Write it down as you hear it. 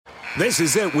This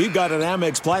is it. We've got an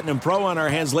Amex Platinum Pro on our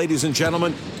hands, ladies and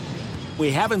gentlemen.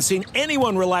 We haven't seen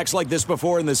anyone relax like this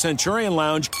before in the Centurion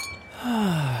Lounge.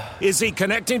 Is he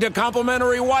connecting to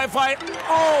complimentary Wi-Fi?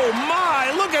 Oh,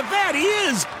 my. Look at that. He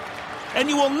is. And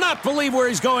you will not believe where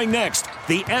he's going next.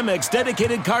 The Amex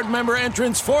dedicated card member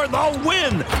entrance for the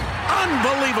win.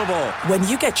 Unbelievable. When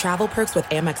you get travel perks with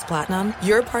Amex Platinum,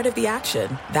 you're part of the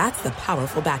action. That's the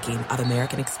powerful backing of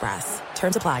American Express.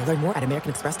 Terms apply. Learn more at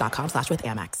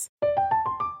americanexpress.com/withAmex.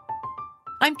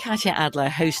 I'm Katya Adler,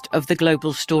 host of The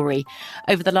Global Story.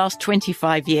 Over the last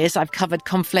 25 years, I've covered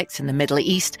conflicts in the Middle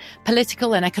East,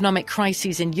 political and economic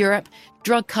crises in Europe,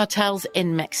 drug cartels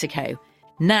in Mexico.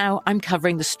 Now I'm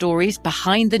covering the stories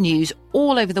behind the news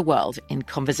all over the world in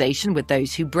conversation with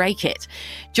those who break it.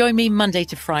 Join me Monday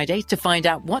to Friday to find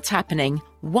out what's happening,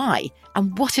 why,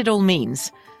 and what it all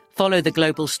means. Follow The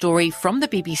Global Story from the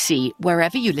BBC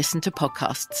wherever you listen to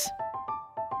podcasts.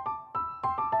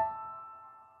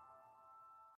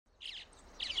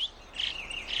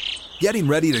 Getting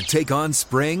ready to take on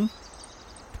spring?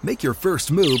 Make your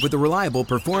first move with the reliable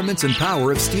performance and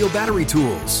power of Steel battery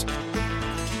tools.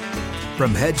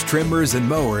 From hedge trimmers and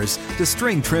mowers to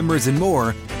string trimmers and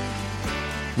more,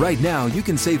 right now you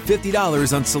can save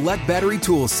 $50 on select battery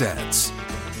tool sets.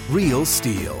 Real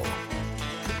Steel.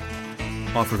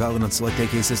 Offer valid on select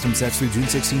AK system sets through June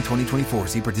 16, 2024.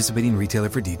 See participating retailer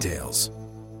for details.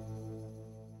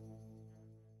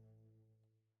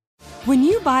 When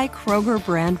you buy Kroger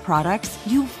brand products,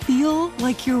 you feel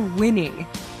like you're winning.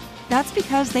 That's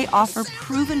because they offer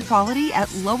proven quality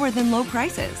at lower than low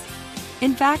prices.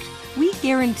 In fact, we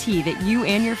guarantee that you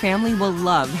and your family will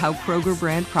love how Kroger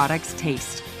brand products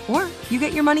taste, or you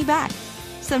get your money back.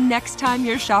 So next time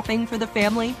you're shopping for the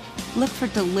family, look for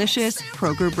delicious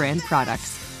Kroger brand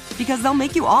products, because they'll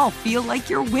make you all feel like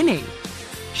you're winning.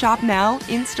 Shop now,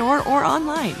 in-store, or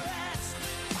online.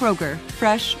 Kroger,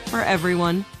 fresh for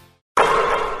everyone.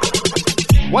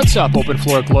 What's up, Open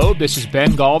Floor Globe? This is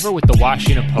Ben Golver with the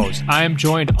Washington Post. I am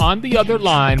joined on the other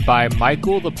line by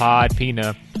Michael the Pod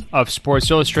Pina of Sports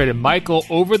Illustrated. Michael,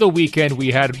 over the weekend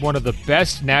we had one of the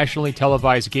best nationally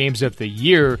televised games of the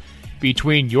year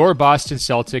between your Boston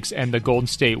Celtics and the Golden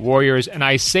State Warriors, and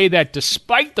I say that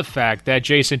despite the fact that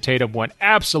Jason Tatum went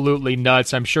absolutely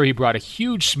nuts. I'm sure he brought a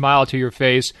huge smile to your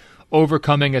face,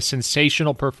 overcoming a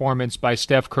sensational performance by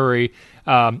Steph Curry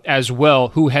as well,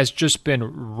 who has just been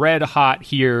red hot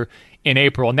here in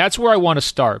April. And that's where I want to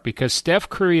start, because Steph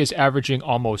Curry is averaging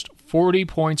almost 40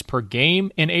 points per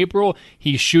game in April.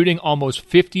 He's shooting almost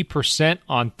 50%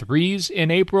 on threes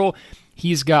in April.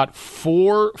 He's got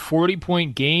 4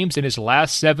 40-point games in his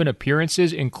last 7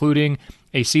 appearances, including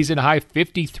a season-high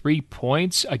 53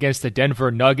 points against the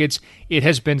Denver Nuggets. It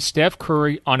has been Steph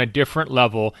Curry on a different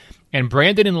level. And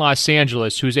Brandon in Los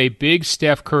Angeles, who's a big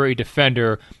Steph Curry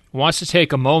defender, wants to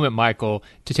take a moment, Michael,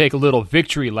 to take a little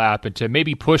victory lap and to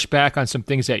maybe push back on some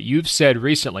things that you've said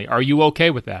recently. Are you okay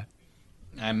with that?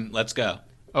 Let's go.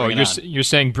 You're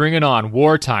saying bring it on,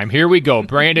 wartime. Here we go.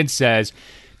 Brandon says,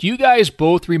 do you guys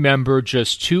both remember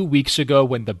just 2 weeks ago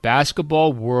when the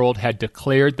basketball world had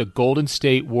declared the Golden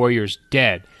State Warriors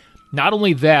dead? Not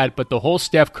only that, but the whole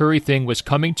Steph Curry thing was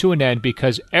coming to an end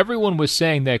because everyone was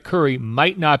saying that Curry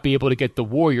might not be able to get the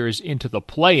Warriors into the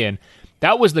play-in.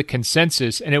 That was the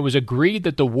consensus, and it was agreed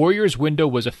that the Warriors' window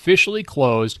was officially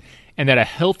closed and that a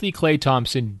healthy Klay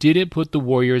Thompson didn't put the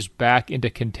Warriors back into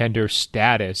contender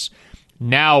status.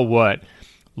 Now what?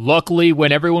 Luckily,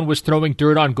 when everyone was throwing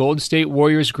dirt on Golden State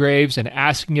Warriors' graves and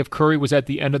asking if Curry was at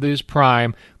the end of his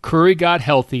prime, Curry got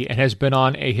healthy and has been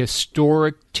on a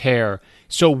historic tear.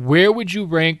 So where would you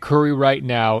rank Curry right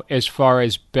now as far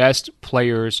as best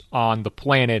players on the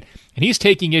planet? And he's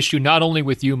taking issue not only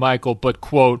with you, Michael, but,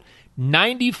 quote,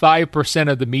 95%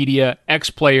 of the media,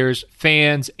 ex-players,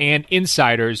 fans, and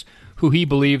insiders who he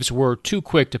believes were too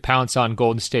quick to pounce on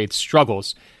Golden State's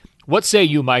struggles. What say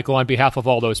you, Michael, on behalf of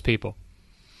all those people?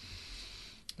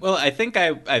 Well, I think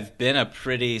I've been a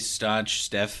pretty staunch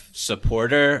Steph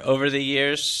supporter over the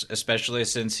years, especially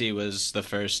since he was the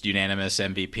first unanimous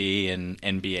MVP in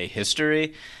NBA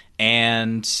history.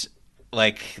 And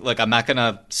look, I'm not going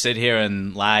to sit here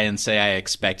and lie and say I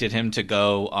expected him to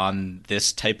go on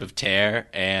this type of tear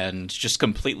and just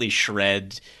completely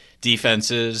shred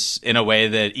defenses in a way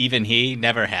that even he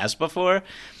never has before.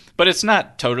 But it's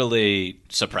not totally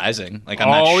surprising. I'm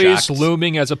not always shocked.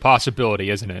 Looming as a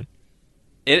possibility, isn't it?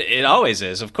 It always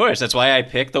is, of course. That's why I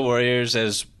picked the Warriors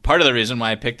as part of the reason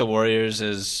why I picked the Warriors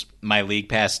as my League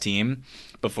Pass team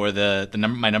before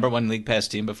my number one League Pass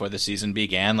team before the season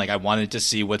began. I wanted to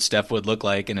see what Steph would look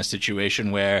like in a situation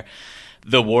where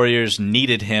the Warriors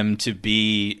needed him to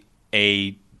be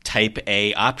a type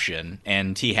A option,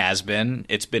 and he has been.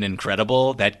 It's been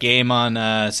incredible. That game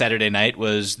on Saturday night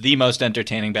was the most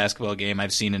entertaining basketball game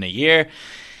I've seen in a year.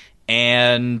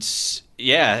 And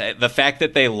yeah, the fact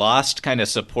that they lost kind of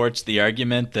supports the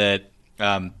argument that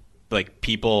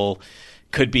people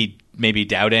could be maybe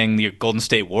doubting the Golden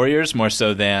State Warriors more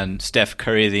so than Steph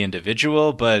Curry the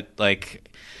individual, but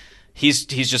he's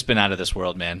just been out of this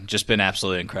world, man. Just been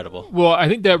absolutely incredible. Well, I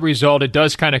think that result, it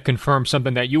does kind of confirm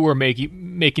something that you were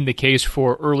making the case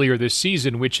for earlier this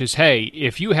season, which is, hey,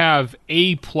 if you have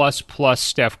A++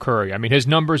 Steph Curry, I mean, his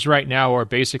numbers right now are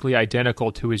basically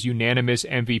identical to his unanimous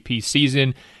MVP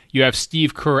season. You have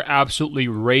Steve Kerr absolutely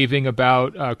raving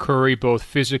about Curry, both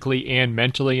physically and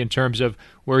mentally, in terms of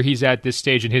where he's at this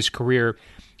stage in his career.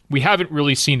 We haven't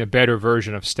really seen a better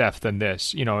version of Steph than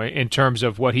this, in terms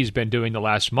of what he's been doing the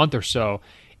last month or so.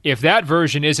 If that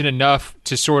version isn't enough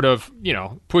to sort of,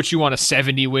 put you on a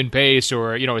 70-win pace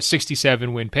or, a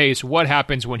 67-win pace, what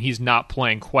happens when he's not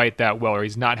playing quite that well or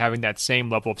he's not having that same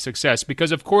level of success?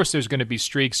 Because, of course, there's going to be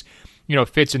streaks,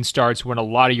 fits and starts when a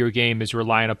lot of your game is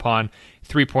relying upon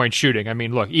three-point shooting. I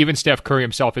mean, look, even Steph Curry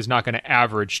himself is not going to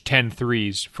average 10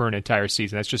 threes for an entire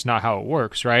season. That's just not how it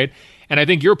works, right? And I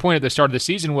think your point at the start of the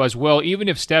season was, well, even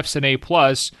if Steph's an A+,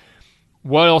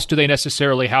 what else do they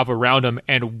necessarily have around him,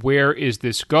 and where is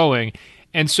this going?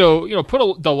 And so,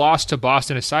 put the loss to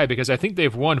Boston aside, because I think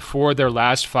they've won 4 of their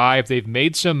last 5. They've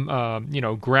made some,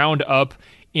 ground up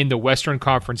in the Western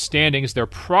Conference standings. They're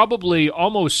probably,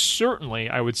 almost certainly,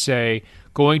 I would say,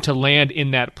 going to land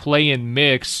in that play-in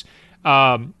mix.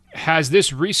 Has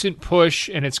this recent push,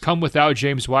 and it's come without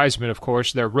James Wiseman, of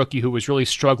course, their rookie who was really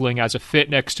struggling as a fit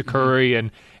next to Curry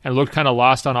and looked kind of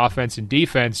lost on offense and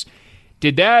defense.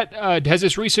 Has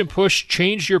this recent push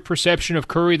changed your perception of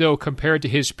Curry, though, compared to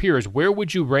his peers? Where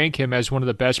would you rank him as one of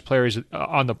the best players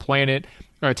on the planet,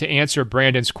 to answer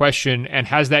Brandon's question? And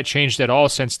has that changed at all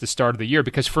since the start of the year?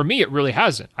 Because for me, it really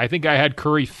hasn't. I think I had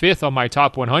Curry 5th on my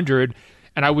top 100,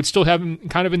 and I would still have him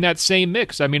kind of in that same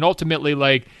mix. I mean, ultimately,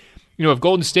 if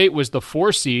Golden State was the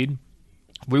 4 seed,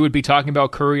 we would be talking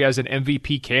about Curry as an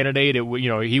MVP candidate.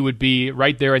 He would be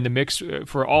right there in the mix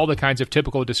for all the kinds of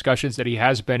typical discussions that he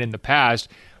has been in the past.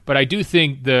 But I do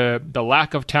think the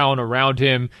lack of talent around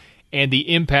him and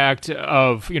the impact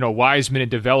of Wiseman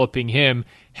and developing him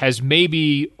has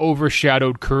maybe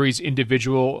overshadowed Curry's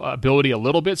individual ability a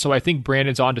little bit. So I think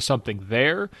Brandon's onto something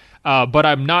there. But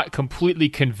I'm not completely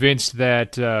convinced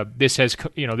that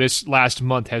this last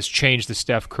month has changed the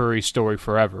Steph Curry story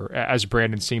forever, as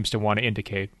Brandon seems to want to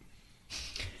indicate.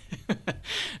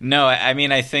 No, I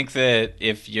mean, I think that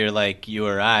if you're like you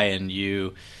or I and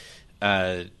you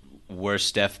were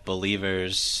Steph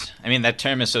believers, I mean, that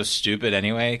term is so stupid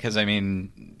anyway, because, I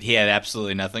mean, he had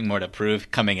absolutely nothing more to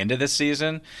prove coming into this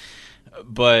season.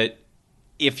 But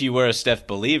if you were a Steph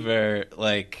believer,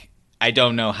 I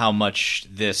don't know how much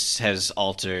this has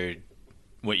altered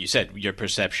what you said, your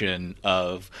perception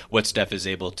of what Steph is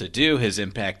able to do, his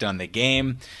impact on the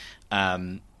game,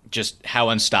 just how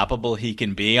unstoppable he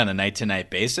can be on a night-to-night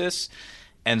basis.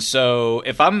 And so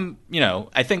if I'm,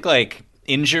 I think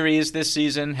injuries this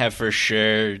season have for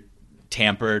sure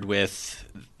tampered with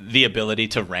the ability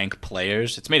to rank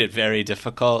players. It's made it very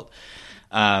difficult.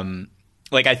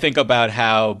 I think about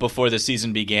how before the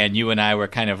season began, you and I were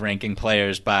kind of ranking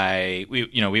players by,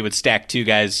 we would stack 2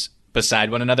 guys beside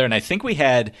one another. And I think we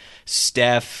had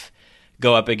Steph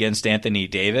go up against Anthony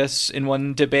Davis in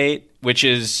one debate, which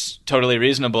is totally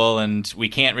reasonable. And we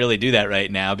can't really do that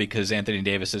right now because Anthony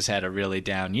Davis has had a really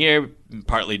down year,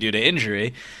 partly due to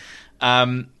injury.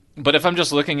 But if I'm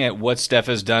just looking at what Steph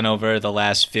has done over the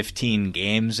last 15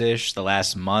 games-ish, the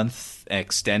last month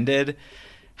extended,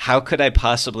 how could I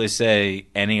possibly say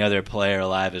any other player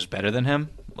alive is better than him?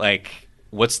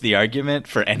 What's the argument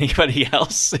for anybody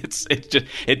else?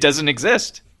 It doesn't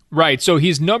exist. Right. So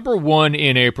he's number 1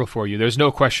 in April for you. There's no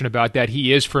question about that.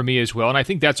 He is for me as well. And I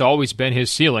think that's always been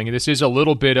his ceiling. And this is a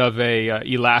little bit of a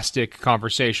elastic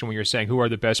conversation when you're saying who are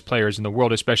the best players in the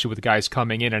world, especially with guys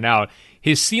coming in and out.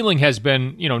 His ceiling has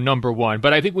been, number 1.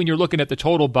 But I think when you're looking at the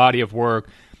total body of work,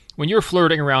 when you're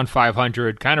flirting around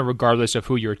 500, kind of regardless of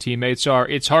who your teammates are,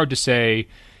 it's hard to say,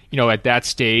 at that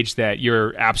stage that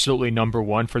you're absolutely number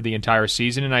 1 for the entire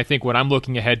season. And I think when I'm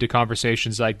looking ahead to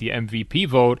conversations like the MVP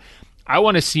vote, I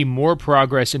want to see more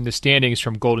progress in the standings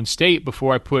from Golden State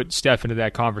before I put Steph into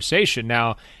that conversation.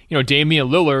 Now, Damian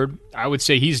Lillard, I would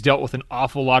say he's dealt with an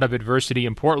awful lot of adversity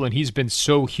in Portland. He's been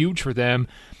so huge for them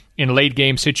in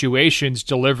late-game situations,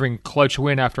 delivering clutch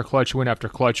win after clutch win after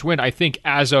clutch win. I think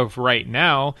as of right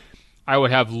now, I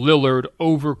would have Lillard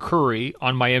over Curry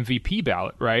on my MVP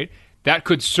ballot, right? that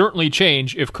could certainly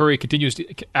change if Curry continues to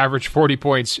average 40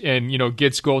 points and,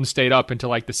 gets Golden State up into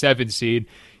like the 7th seed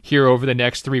here over the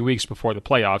next 3 weeks before the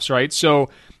playoffs, right? So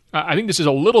I think this is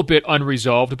a little bit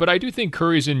unresolved, but I do think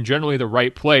Curry's in generally the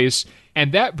right place.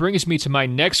 And that brings me to my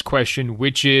next question,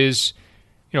 which is,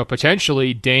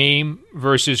 potentially Dame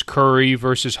versus Curry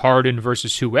versus Harden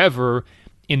versus whoever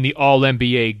in the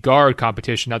All-NBA guard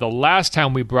competition. Now, the last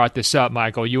time we brought this up,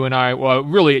 Michael, you and I, well,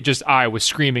 really just I was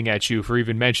screaming at you for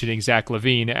even mentioning Zach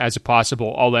LaVine as a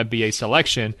possible All-NBA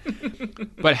selection.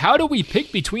 But how do we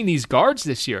pick between these guards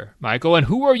this year, Michael? And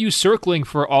who are you circling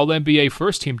for All-NBA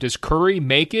first team? Does Curry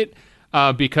make it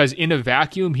because in a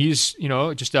vacuum he's,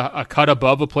 just a cut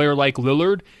above a player like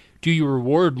Lillard? Do you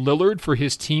reward Lillard for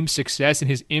his team's success and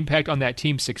his impact on that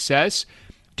team's success?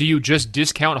 Do you just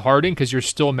discount Harden because you're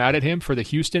still mad at him for the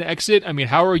Houston exit? I mean,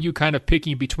 how are you kind of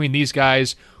picking between these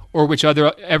guys or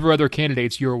whichever other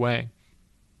candidates you're weighing?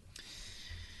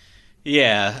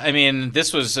 Yeah, I mean,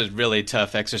 this was a really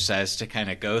tough exercise to kind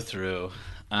of go through.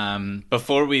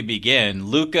 Before we begin,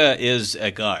 Luka is a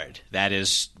guard.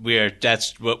 That's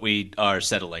what we are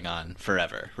settling on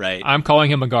forever, right? I'm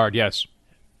calling him a guard, yes.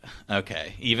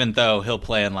 Okay, even though he'll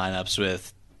play in lineups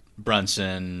with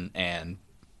Brunson and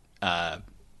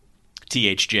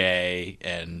THJ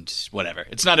and whatever.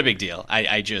 It's not a big deal.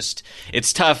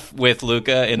 It's tough with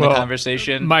Luka in the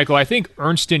conversation. Michael, I think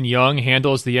Ernst & Young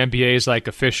handles the NBA's like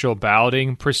official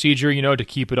balloting procedure, to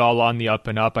keep it all on the up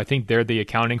and up. I think they're the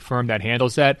accounting firm that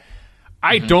handles that.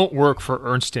 I don't work for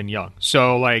Ernst & Young.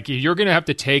 So like you're going to have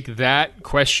to take that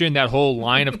question, that whole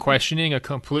line of questioning a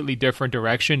completely different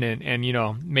direction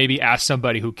and maybe ask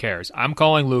somebody who cares. I'm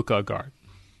calling Luka a guard.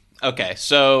 Okay,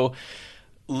 so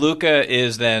Luka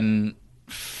is then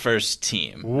first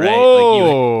team, right?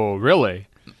 Whoa, really?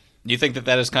 You think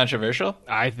that is controversial?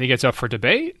 I think it's up for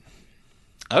debate.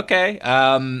 Okay.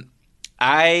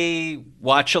 I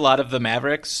watch a lot of the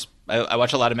Mavericks. I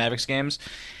watch a lot of Mavericks games.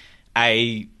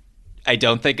 I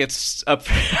don't think it's up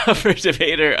for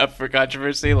debate or up for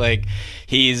controversy. Like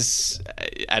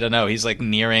I don't know, he's like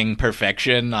nearing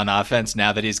perfection on offense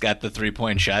now that he's got the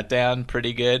 3-point shot down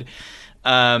pretty good.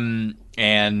 And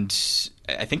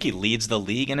I think he leads the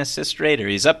league in assist rate, or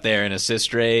he's up there in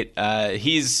assist rate.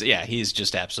 He's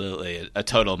just absolutely a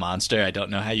total monster. I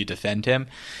don't know how you defend him.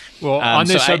 Well, on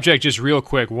this subject, just real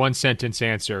quick, one sentence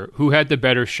answer. Who had the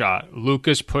better shot?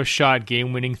 Luka's push shot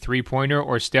game-winning three-pointer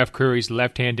or Steph Curry's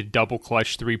left-handed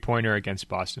double-clutch three-pointer against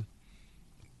Boston?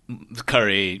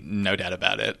 Curry, no doubt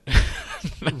about it.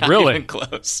 Really? Even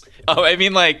close. Oh, I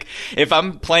mean, like, if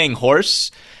I'm playing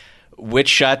horse, which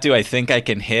shot do I think I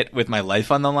can hit with my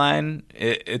life on the line?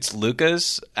 It's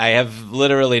Luka's. I have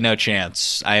literally no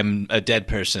chance. I am a dead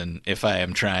person if I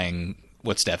am trying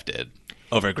what Steph did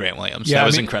over Grant Williams. Yeah, that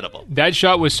was incredible. That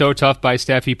shot was so tough by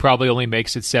Steph, he probably only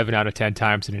makes it 7 out of 10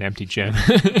 times in an empty gym.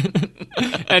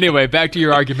 Anyway, back to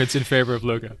your arguments in favor of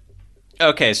Luka.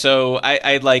 Okay, so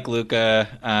I like Luka.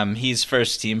 He's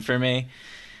first team for me.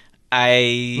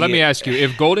 Let me ask you,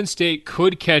 if Golden State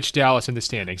could catch Dallas in the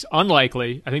standings,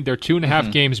 unlikely, I think they're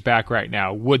 2.5 games back right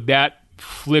now, would that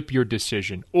flip your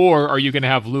decision? Or are you going to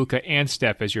have Luka and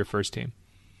Steph as your first team?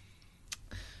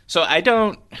 So I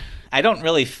don't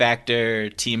really factor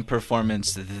team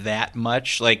performance that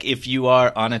much. Like if you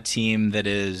are on a team that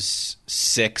is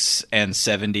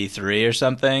 6-73 or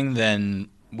something, then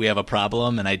we have a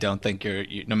problem, and I don't think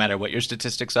no matter what your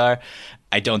statistics are,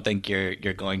 I don't think you're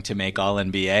going to make All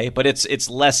NBA. But it's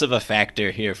less of a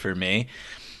factor here for me,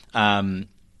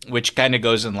 which kind of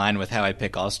goes in line with how I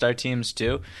pick All-Star teams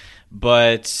too.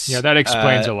 But yeah, that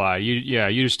explains a lot.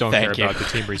 You just don't care about the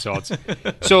team results.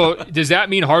 So does that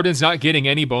mean Harden's not getting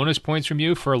any bonus points from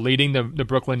you for leading the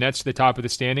Brooklyn Nets to the top of the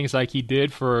standings like he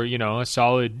did for a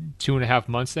solid 2.5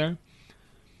 months there?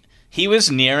 He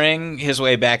was nearing his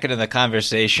way back into the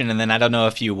conversation, and then I don't know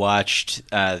if you watched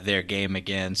their game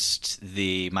against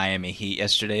the Miami Heat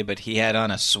yesterday, but he had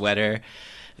on a sweater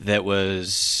that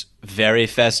was very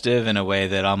festive in a way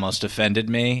that almost offended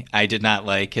me. I did not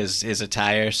like his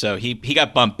attire, so he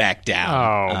got bumped back down.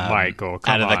 Oh, Michael,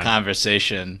 come out of on. the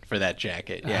conversation for that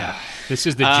jacket. Yeah, this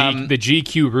is the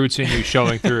GQ roots in you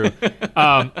showing through.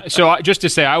 So just to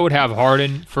say, I would have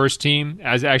Harden first team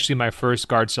as actually my first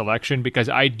guard selection because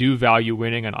I do value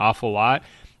winning an awful lot.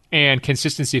 And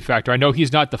consistency factor. I know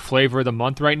he's not the flavor of the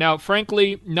month right now.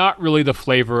 Frankly, not really the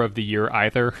flavor of the year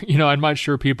either. I'm not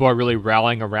sure people are really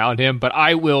rallying around him, but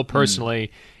I will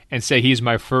personally and say he's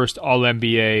my first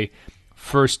All-NBA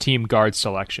first team guard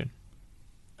selection.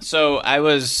 So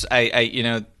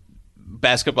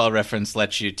Basketball Reference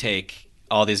lets you take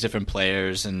all these different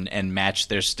players and match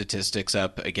their statistics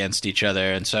up against each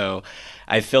other. And so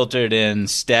I filtered in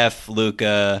Steph,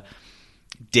 Luka,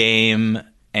 Dame,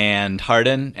 and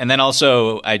Harden. And then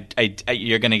also,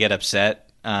 you're going to get upset,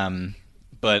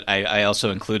 but I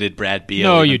also included Brad Beal.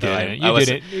 No, you didn't.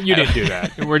 You didn't do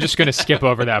that. We're just going to skip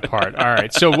over that part. All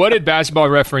right. So what did Basketball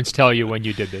Reference tell you when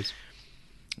you did this?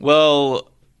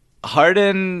 Well,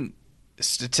 Harden,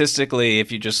 statistically,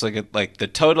 if you just look at like the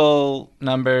total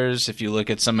numbers, if you look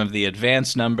at some of the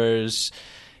advanced numbers,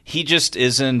 he just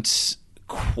isn't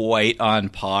quite on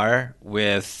par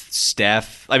with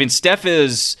Steph. I mean, Steph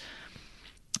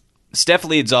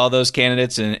leads all those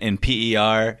candidates in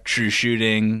PER, true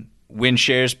shooting, win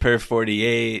shares per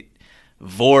 48,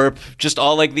 VORP, just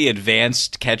all like the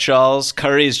advanced catch-alls.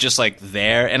 Curry's just like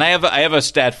there. And I have a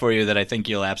stat for you that I think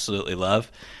you'll absolutely love.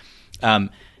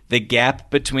 The gap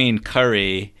between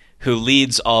Curry, who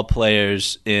leads all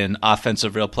players in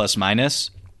offensive real plus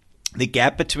minus, the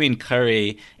gap between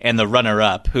Curry and the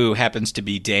runner-up, who happens to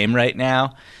be Dame right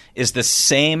now, is the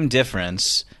same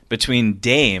difference between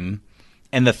Dame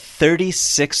and the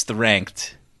 36th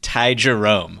ranked Ty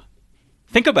Jerome.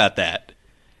 Think about that.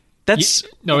 That's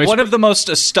one of the most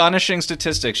astonishing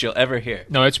statistics you'll ever hear.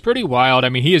 No, it's pretty wild. I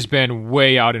mean, he has been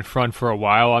way out in front for a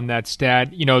while on that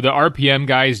stat. You know, the RPM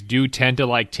guys do tend to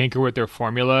like tinker with their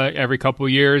formula every couple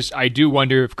of years. I do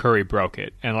wonder if Curry broke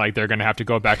it and like they're going to have to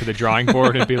go back to the drawing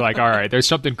board and be like, all right, there's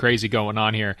something crazy going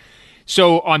on here.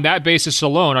 So on that basis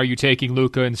alone, are you taking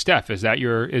Luka and Steph? Is that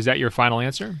your final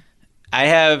answer? I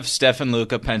have Steph and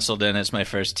Luka penciled in as my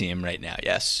first team right now,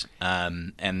 yes.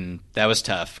 And that was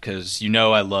tough because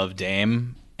I love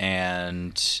Dame,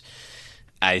 and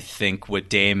I think what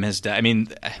Dame has done – I mean,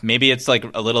 maybe it's like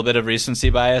a little bit of recency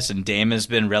bias, and Dame has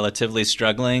been relatively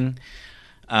struggling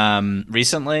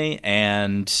recently.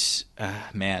 And,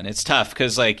 man, it's tough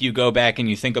because, like, you go back and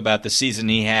you think about the season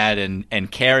he had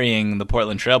and carrying the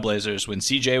Portland Trailblazers when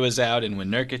CJ was out and when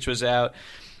Nurkic was out,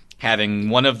 having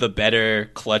one of the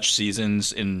better clutch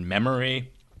seasons in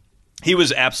memory. He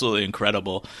was absolutely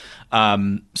incredible.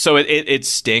 So it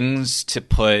stings to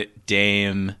put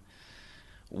Dame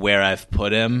where I've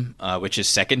put him, which is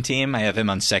second team. I have him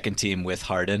on second team with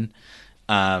Harden.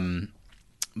 But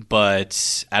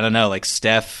I don't know, like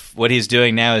Steph, what he's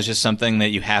doing now is just something that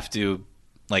you have to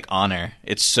like honor.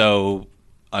 It's so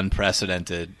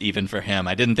unprecedented even for him.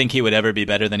 I didn't think he would ever be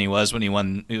better than he was when he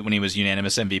was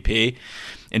unanimous MVP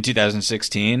in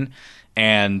 2016,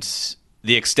 and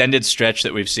the extended stretch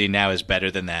that we've seen now is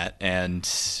better than that, and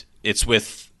it's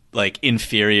with like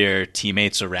inferior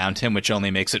teammates around him, which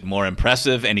only makes it more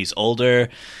impressive. And he's older.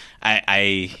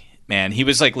 Man, he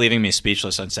was like leaving me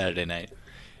speechless on Saturday night.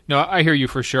 No, I hear you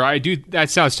for sure. I do. That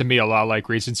sounds to me a lot like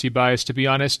recency bias, to be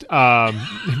honest.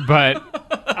 But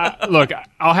look,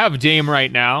 I'll have Dame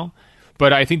right now,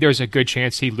 but I think there's a good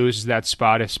chance he loses that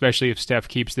spot, especially if Steph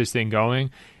keeps this thing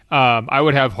going. I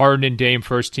would have Harden and Dame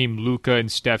first team, Luka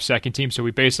and Steph second team. So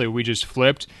we just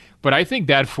flipped. But I think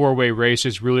that four-way race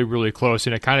is really, really close,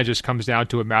 and it kind of just comes down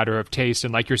to a matter of taste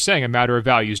and, like you're saying, a matter of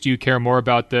values. Do you care more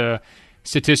about the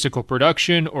statistical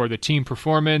production or the team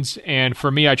performance? And for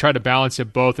me, I try to balance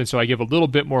it both, and so I give a little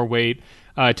bit more weight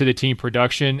to the team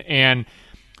production. And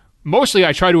mostly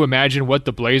I try to imagine what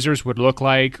the Blazers would look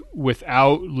like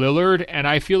without Lillard, and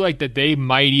I feel like that they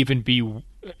might even be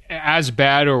as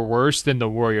bad or worse than the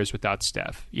Warriors without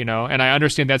Steph, you know? And I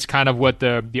understand that's kind of what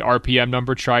the RPM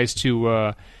number tries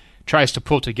to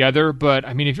pull together. But,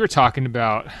 I mean, if you're talking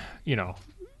about, you know,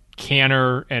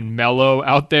 Canner and Melo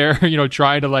out there, you know,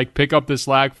 trying to like pick up the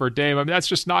slack for Dame, I mean, that's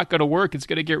just not going to work. It's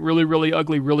going to get really, really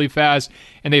ugly really fast.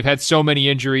 And they've had so many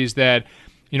injuries that,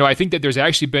 you know, I think that there's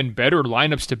actually been better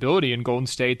lineup stability in Golden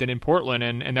State than in Portland.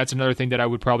 And that's another thing that I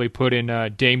would probably put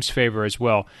in Dame's favor as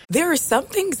well. There are some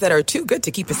things that are too good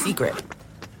to keep a secret.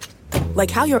 Like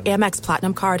how your Amex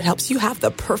Platinum card helps you have the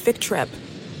perfect trip.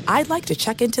 I'd like to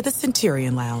check into the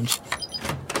Centurion Lounge.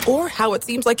 Or how it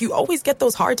seems like you always get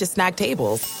those hard-to-snag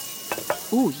tables.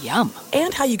 Ooh, yum.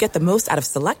 And how you get the most out of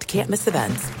select can't-miss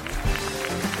events.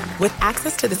 With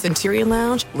access to the Centurion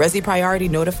Lounge, Resi Priority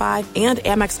Notified, and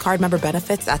Amex card member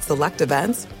benefits at select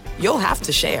events, you'll have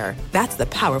to share. That's the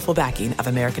powerful backing of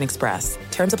American Express.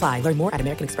 Terms apply. Learn more at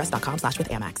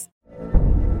americanexpress.com/withAmex.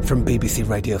 From BBC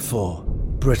Radio 4,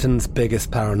 Britain's biggest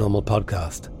paranormal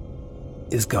podcast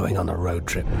is going on a road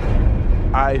trip.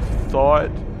 I thought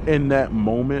in that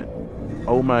moment,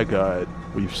 oh my God,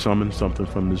 we've summoned something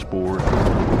from this board.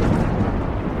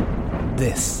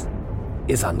 This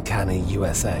is Uncanny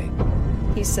USA.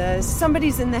 He says,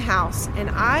 somebody's in the house, and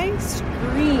I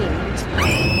screamed.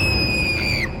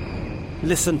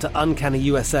 Listen to Uncanny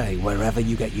USA wherever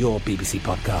you get your BBC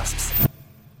podcasts,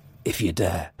 if you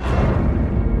dare.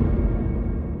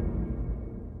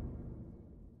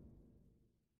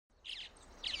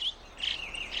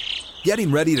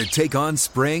 Getting ready to take on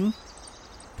spring?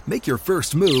 Make your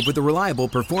first move with the reliable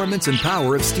performance and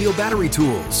power of Steel battery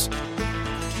tools.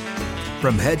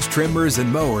 From hedge trimmers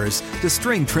and mowers to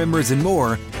string trimmers and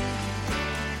more,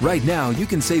 right now you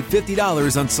can save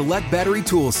 $50 on select battery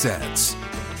tool sets.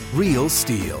 Real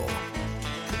Steel.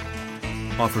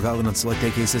 Offer valid on select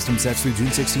AK system sets through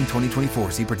June 16,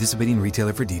 2024. See participating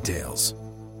retailer for details.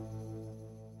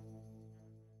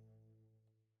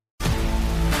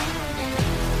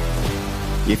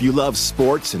 If you love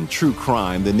sports and true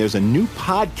crime, then there's a new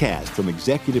podcast from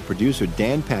executive producer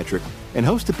Dan Patrick and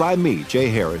hosted by me, Jay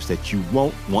Harris, that you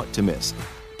won't want to miss.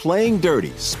 Playing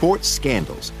Dirty: Sports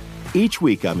Scandals. Each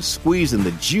week, I'm squeezing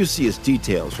the juiciest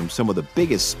details from some of the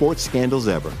biggest sports scandals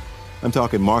ever. I'm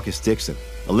talking Marcus Dixon,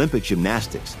 Olympic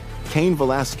gymnastics, Cain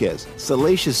Velasquez,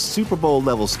 salacious Super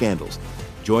Bowl-level scandals.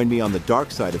 Join me on the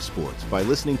dark side of sports by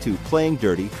listening to Playing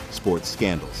Dirty: Sports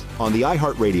Scandals on the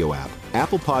iHeartRadio app,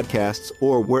 Apple Podcasts,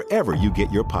 or wherever you get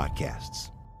your podcasts.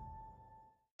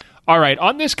 All right,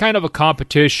 on this kind of a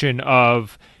competition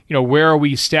of, where are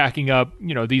we stacking up,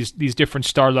 these different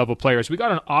star level players, we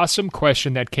got an awesome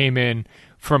question that came in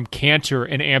from Cantor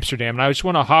in Amsterdam, and I just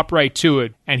want to hop right to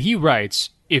it. And he writes,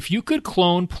 if you could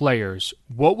clone players,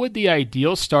 what would the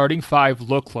ideal starting five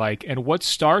look like, and what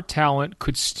star talent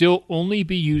could still only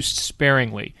be used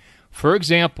sparingly? For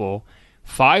example,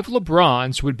 5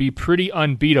 LeBrons would be pretty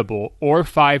unbeatable, or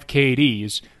 5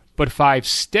 KDs, but 5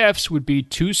 Stephs would be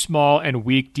too small and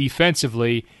weak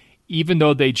defensively, even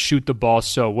though they'd shoot the ball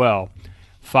so well.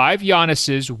 5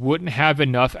 Giannis's wouldn't have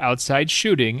enough outside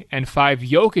shooting, and 5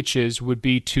 Jokic's would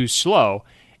be too slow.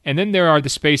 And then there are the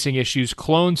spacing issues,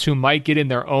 clones who might get in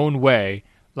their own way,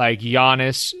 like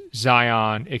Giannis,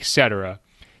 Zion, etc.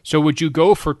 So would you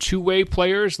go for two-way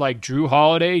players like Drew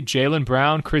Holiday, Jaylen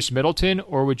Brown, Chris Middleton,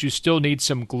 or would you still need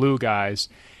some glue guys?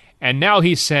 And now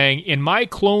he's saying, in my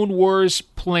Clone Wars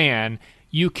plan,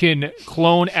 you can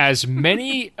clone as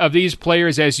many of these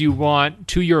players as you want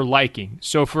to your liking.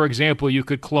 So, for example, you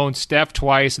could clone Steph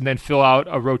twice and then fill out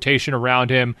a rotation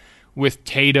around him with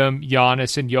Tatum,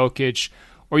 Giannis, and Jokic.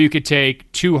 Or you could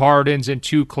take 2 Hardens and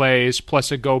 2 Clays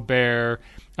plus a Gobert.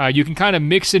 You can kind of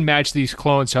mix and match these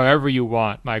clones however you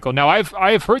want, Michael. Now,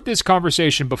 I've heard this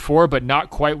conversation before, but not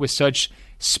quite with such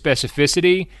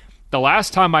specificity. The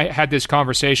last time I had this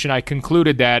conversation, I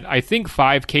concluded that I think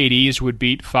 5 KDs would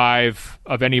beat 5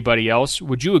 of anybody else.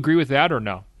 Would you agree with that or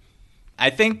no? I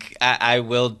think I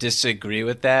will disagree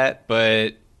with that,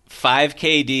 but 5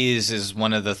 KDs is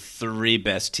one of the 3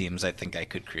 best teams I think I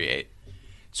could create.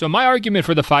 So my argument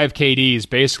for the 5 KDs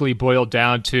basically boiled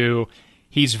down to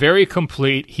he's very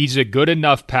complete. He's a good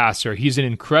enough passer. He's an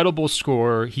incredible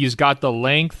scorer. He's got the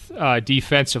length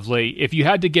defensively. If you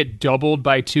had to get doubled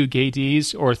by 2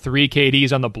 KDs or 3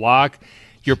 KDs on the block,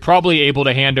 you're probably able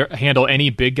to handle any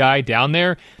big guy down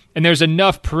there. And there's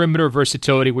enough perimeter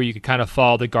versatility where you could kind of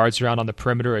follow the guards around on the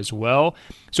perimeter as well.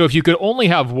 So if you could only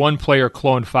have one player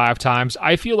cloned 5 times,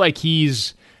 I feel like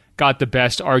he's got the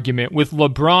best argument. With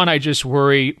LeBron, I just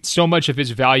worry so much of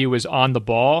his value is on the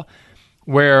ball.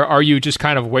 Where are you just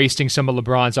kind of wasting some of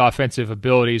LeBron's offensive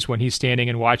abilities when he's standing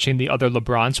and watching the other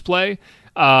LeBrons play?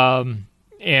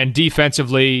 And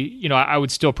defensively, I would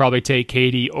still probably take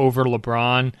KD over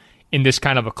LeBron in this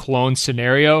kind of a clone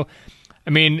scenario.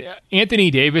 I mean, Anthony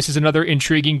Davis is another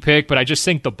intriguing pick, but I just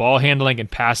think the ball handling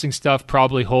and passing stuff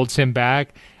probably holds him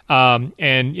back. And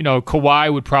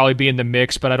Kawhi would probably be in the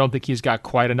mix, but I don't think he's got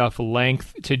quite enough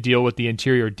length to deal with the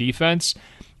interior defense.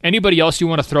 Anybody else you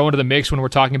want to throw into the mix when we're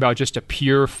talking about just a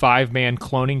pure 5-man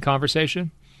cloning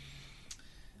conversation?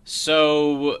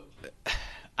 So,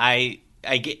 I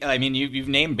mean, you've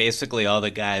named basically all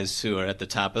the guys who are at the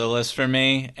top of the list for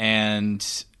me, and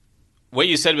what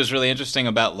you said was really interesting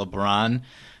about LeBron,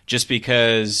 just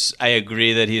because I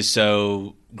agree that he's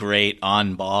so great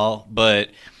on ball, but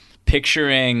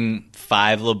picturing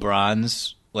 5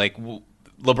 LeBrons, like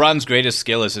LeBron's greatest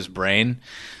skill is his brain.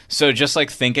 So just like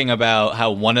thinking about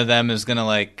how one of them is going to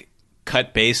like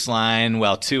cut baseline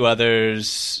while 2 others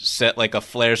set like a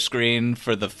flare screen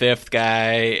for the 5th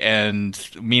guy. And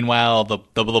meanwhile, the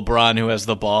LeBron who has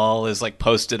the ball is like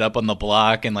posted up on the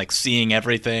block and like seeing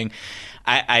everything.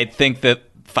 I think that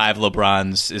 5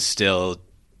 LeBrons is still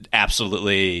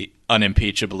absolutely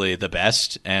unimpeachably the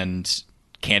best and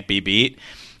can't be beat.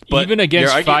 But even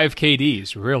against 5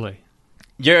 KDs, really.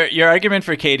 Your argument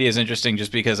for KD is interesting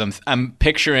just because I'm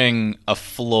picturing a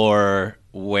floor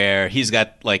where he's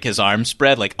got like his arms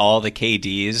spread, like all the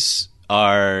KDs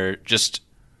are just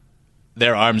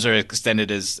their arms are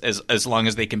extended as long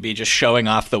as they can be, just showing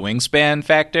off the wingspan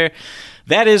factor.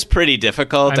 That is pretty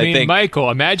difficult. I think. Michael,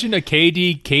 imagine a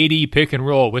KD pick and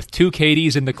roll with 2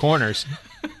 KDs in the corners.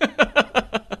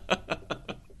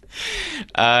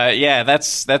 Yeah,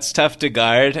 that's tough to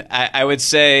guard. I would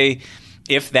say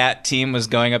if that team was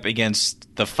going up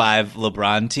against the 5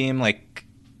 LeBron team, like,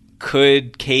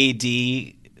 could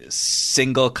KD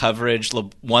single coverage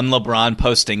one LeBron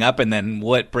posting up, and then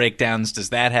what breakdowns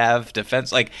does that have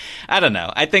defense? Like, I don't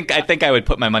know. I think I would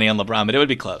put my money on LeBron, but it would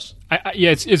be close.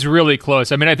 Yeah, it's really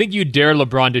close. I mean, I think you dare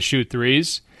LeBron to shoot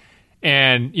threes,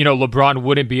 and LeBron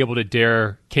wouldn't be able to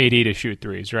dare KD to shoot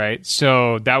threes, right?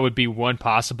 So that would be one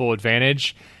possible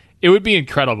advantage. It would be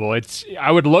incredible.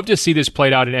 I would love to see this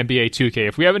played out in NBA 2K.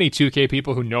 If we have any 2K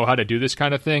people who know how to do this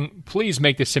kind of thing, please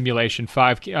make the simulation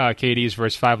 5 KDs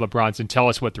versus 5 LeBrons and tell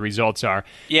us what the results are.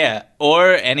 Yeah,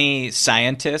 or any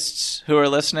scientists who are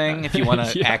listening, if you want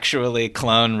to actually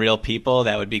clone real people,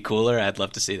 that would be cooler. I'd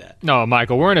love to see that. No,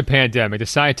 Michael, we're in a pandemic. The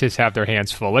scientists have their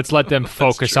hands full. Let's let them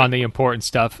focus on the important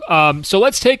stuff. So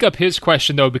let's take up his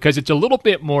question, though, because it's a little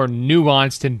bit more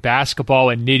nuanced in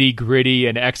basketball and nitty-gritty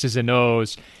and X's and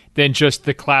O's than just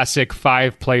the classic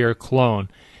 5-player clone.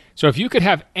 So if you could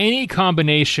have any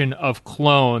combination of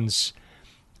clones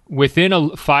within a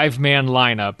 5-man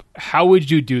lineup, how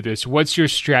would you do this? What's your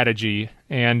strategy?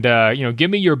 And give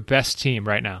me your best team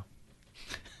right now.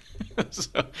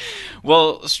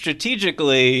 Well,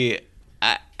 strategically,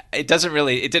 it didn't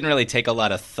really take a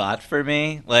lot of thought for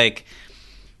me. Like,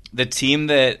 the team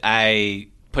that I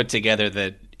put together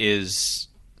that is,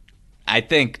 I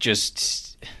think,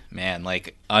 just, man,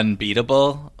 like,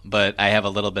 unbeatable, but I have a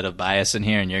little bit of bias in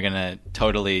here, and you're going to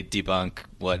totally debunk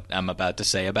what I'm about to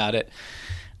say about it.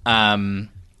 Why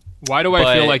do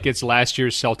I feel like it's last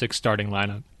year's Celtics starting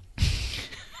lineup?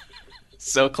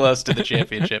 So close to the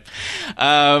championship.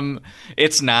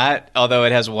 It's not, although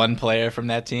it has one player from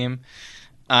that team.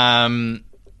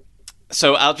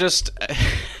 So I'll just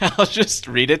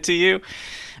read it to you.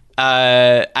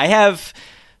 I have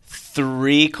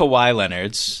 3 Kawhi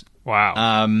Leonards.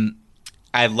 Wow.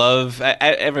 I love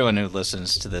everyone who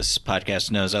listens to this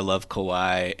podcast knows I love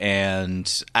Kawhi,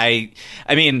 and I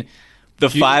mean the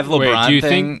 5 LeBron. Do you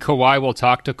thing, think Kawhi will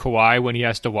talk to Kawhi when he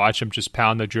has to watch him just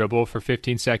pound the dribble for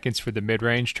 15 seconds for the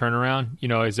mid-range turnaround?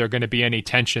 Is there going to be any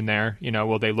tension there?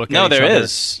 Will they look at each other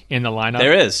in the lineup?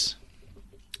 There is.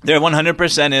 There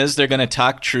 100% is. They're going to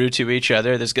talk true to each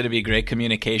other. There's going to be great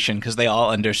communication because they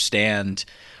all understand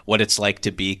what it's like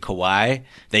to be Kawhi.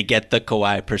 They get the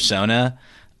Kawhi persona.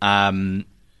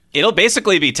 It'll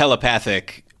basically be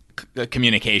telepathic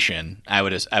communication, I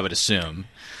would assume.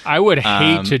 I would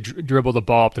hate to dribble the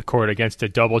ball up the court against a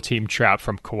double-team trap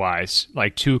from Kawhi's,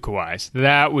 like 2 Kawhi's.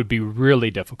 That would be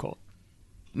really difficult.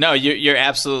 No, you're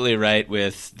absolutely right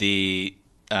with their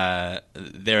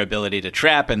ability to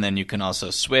trap, and then you can also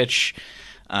switch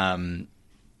in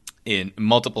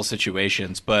multiple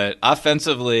situations. But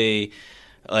offensively,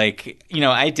 like,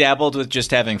 I dabbled with just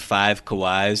having 5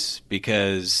 Kawhis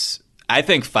because I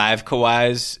think 5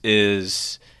 Kawhis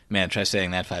is, man, try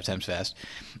saying that 5 times fast.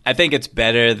 I think it's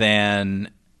better than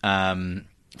 5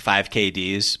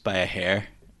 KDs by a hair.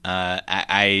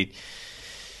 I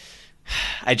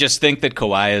just think that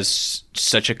Kawhi is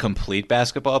such a complete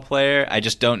basketball player. I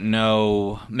just don't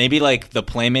know. Maybe like the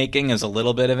playmaking is a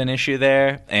little bit of an issue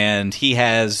there, and he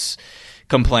has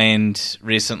complained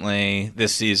recently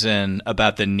this season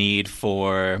about the need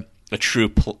for a true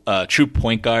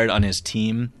point guard on his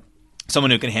team.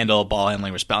 Someone who can handle ball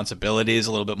handling responsibilities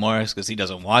a little bit more because he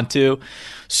doesn't want to.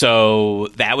 So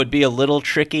that would be a little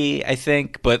tricky, I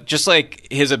think. But just like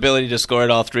his ability to score at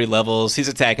all 3 levels, he's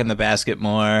attacking the basket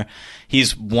more.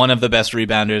 He's one of the best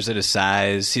rebounders at his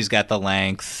size. He's got the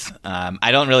length.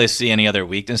 I don't really see any other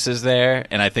weaknesses there,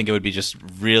 and I think it would be just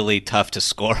really tough to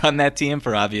score on that team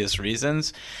for obvious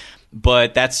reasons.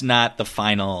 But that's not the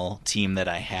final team that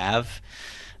I have.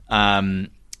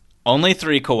 Only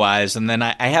 3 Kawhis, and then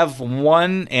I have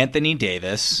 1 Anthony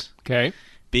Davis. Okay.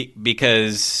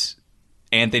 Because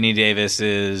Anthony Davis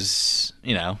is,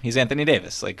 he's Anthony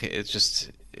Davis. Like, it's just,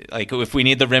 like, if we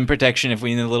need the rim protection, if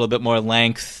we need a little bit more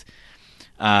length,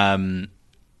 we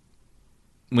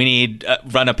need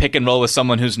run a pick and roll with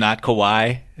someone who's not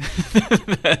Kawhi.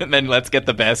 And then let's get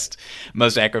the best,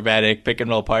 most acrobatic pick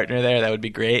and roll partner there. That would be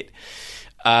great.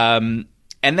 And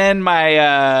then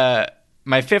my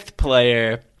 5th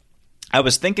player, I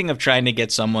was thinking of trying to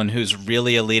get someone who's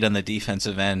really elite on the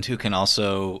defensive end who can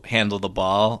also handle the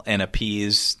ball and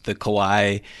appease the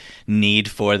Kawhi need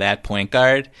for that point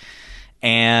guard.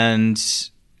 And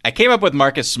I came up with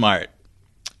Marcus Smart.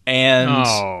 And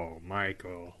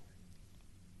Michael.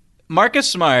 Marcus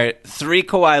Smart, 3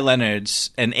 Kawhi Leonards,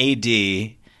 and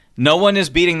AD. No one is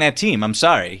beating that team. I'm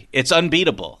sorry. It's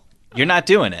unbeatable. You're not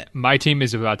doing it. My team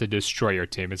is about to destroy your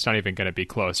team. It's not even going to be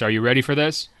close. Are you ready for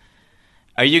this?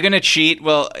 Are you going to cheat?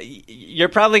 Well, you're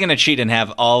probably going to cheat and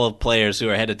have all of players who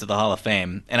are headed to the Hall of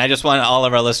Fame. And I just want all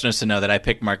of our listeners to know that I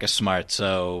picked Marcus Smart,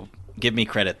 so give me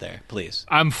credit there, please.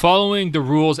 I'm following the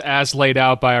rules as laid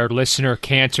out by our listener,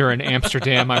 Cantor in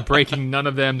Amsterdam. I'm breaking none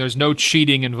of them. There's no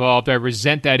cheating involved. I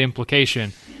resent that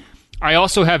implication. I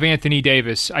also have Anthony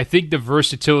Davis. I think the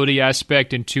versatility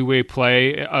aspect and two-way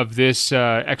play of this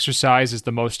exercise is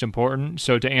the most important.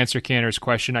 So to answer Cantor's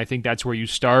question, I think that's where you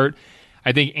start.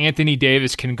 I think Anthony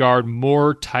Davis can guard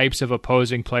more types of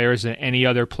opposing players than any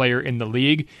other player in the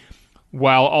league,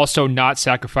 while also not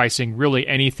sacrificing really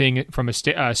anything from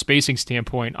a spacing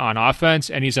standpoint on offense.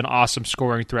 And he's an awesome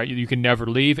scoring threat. You can never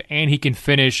leave. And he can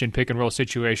finish in pick-and-roll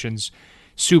situations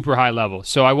super high level.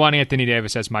 So I want Anthony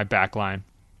Davis as my backline.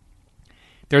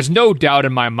 There's no doubt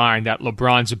in my mind that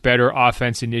LeBron's a better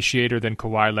offense initiator than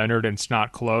Kawhi Leonard, and it's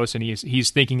not close, and he's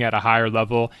thinking at a higher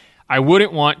level. I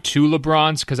wouldn't want two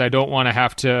LeBrons because I don't want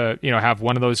to have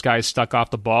one of those guys stuck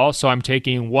off the ball. So I'm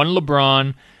taking one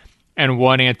LeBron and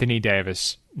one Anthony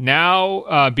Davis.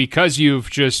 Now, because you've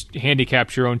just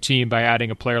handicapped your own team by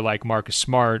adding a player like Marcus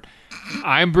Smart,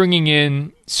 I'm bringing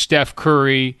in Steph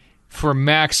Curry for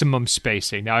maximum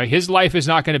spacing. Now, his life is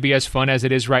not going to be as fun as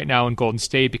it is right now in Golden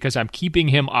State because I'm keeping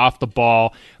him off the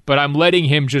ball, but I'm letting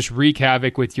him just wreak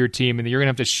havoc with your team, and you're going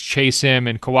to have to chase him,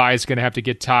 and Kawhi is going to have to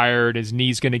get tired, his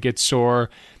knee's going to get sore,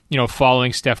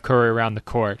 following Steph Curry around the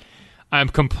court. I'm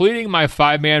completing my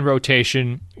 5-man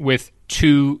rotation with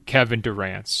 2 Kevin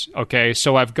Durants. Okay,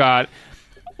 so I've got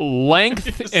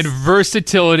length and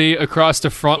versatility across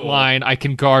the front line. I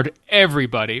can guard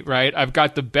everybody, right? I've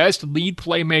got the best lead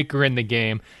playmaker in the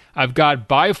game. I've got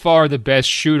by far the best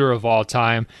shooter of all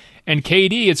time. And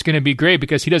KD, it's going to be great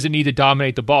because he doesn't need to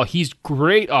dominate the ball. He's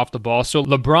great off the ball. So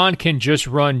LeBron can just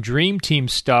run dream team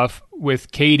stuff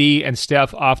with KD and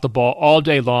Steph off the ball all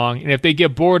day long. And if they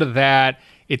get bored of that,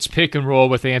 it's pick and roll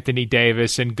with Anthony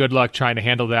Davis, and good luck trying to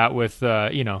handle that with,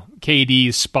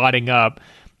 KD spotting up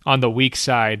on the weak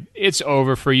side. It's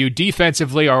over for you.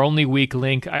 Defensively, our only weak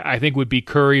link, I think, would be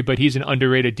Curry, but he's an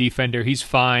underrated defender. He's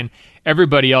fine.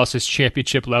 Everybody else is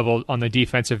championship level on the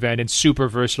defensive end and super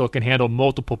versatile, can handle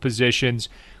multiple positions.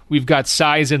 We've got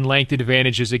size and length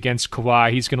advantages against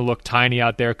Kawhi. He's going to look tiny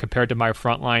out there compared to my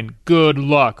front line. Good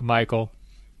luck, Michael.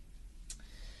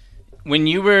 When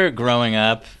you were growing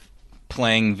up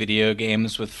playing video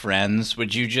games with friends,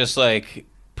 would you just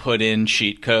put in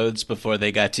cheat codes before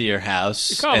they got to your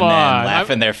house then laugh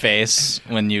in their face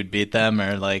when you'd beat them?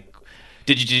 Or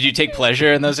did you take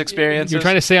pleasure in those experiences? You're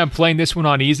trying to say I'm playing this one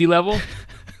on easy level?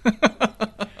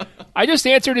 I just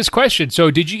answered his question. So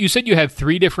you said you had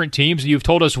 3 different teams. You've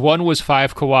told us one was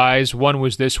 5 Kawhis, one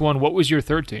was this one. What was your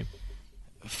third team?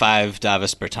 5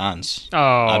 Davis Bertans. Oh,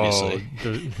 obviously.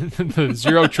 The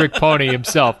zero-trick pony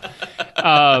himself.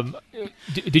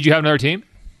 Did you have another team?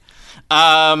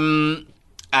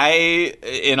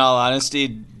 In all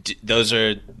honesty, those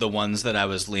are the ones that I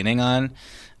was leaning on.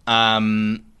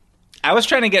 I was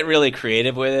trying to get really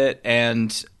creative with it,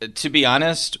 and to be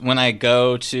honest, when I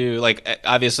go to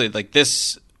obviously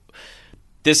this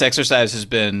exercise has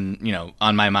been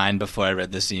on my mind before I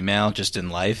read this email, just in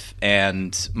life,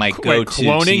 and my go-to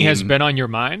cloning team has been on your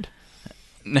mind.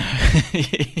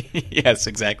 Yes,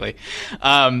 exactly.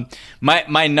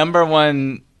 My number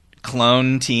one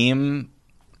clone team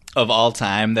of all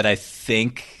time that I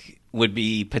think would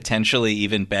be potentially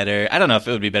even better. I don't know if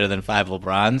it would be better than 5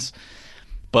 LeBrons,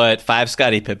 but 5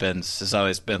 Scottie Pippens has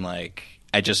always been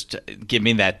give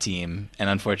me that team. And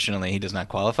unfortunately, he does not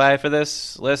qualify for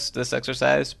this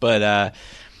exercise. But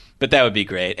that would be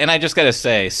great. And I just got to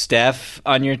say, Steph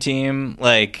on your team,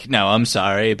 no, I'm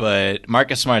sorry, but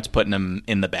Marcus Smart's putting him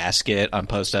in the basket on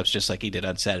post-ups just like he did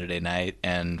on Saturday night,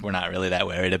 and we're not really that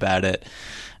worried about it.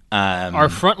 Our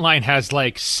front line has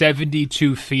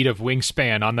 72 feet of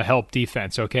wingspan on the help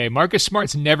defense, okay? Marcus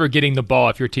Smart's never getting the ball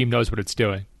if your team knows what it's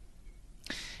doing.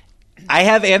 I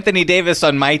have Anthony Davis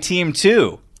on my team,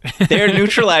 too. They're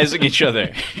neutralizing each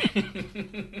other.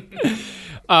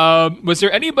 Was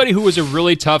there anybody who was a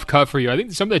really tough cut for you? I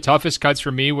think some of the toughest cuts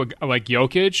for me were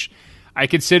Jokic. I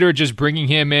consider just bringing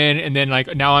him in, and then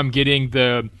now I'm getting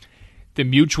the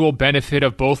mutual benefit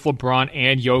of both LeBron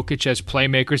and Jokic as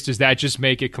playmakers. Does that just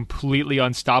make it completely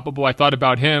unstoppable? I thought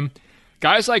about him.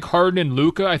 Guys like Harden and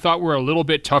Luka I thought were a little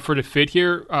bit tougher to fit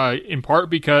here, in part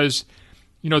because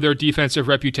their defensive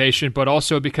reputation, but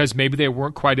also because maybe they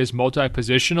weren't quite as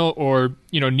multi-positional, or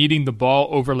needing the ball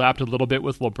overlapped a little bit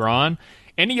with LeBron.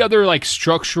 Any other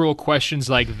structural questions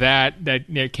like that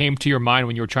came to your mind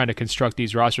when you were trying to construct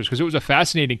these rosters? Because it was a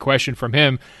fascinating question from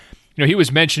him. He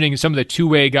was mentioning some of the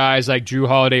two-way guys like Drew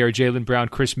Holiday or Jaylen Brown,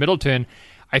 Chris Middleton.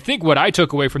 I think what I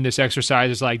took away from this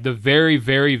exercise is like the very,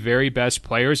 very, very best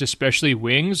players, especially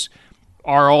wings,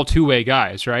 are all two-way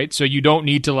guys, right? So you don't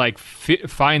need to like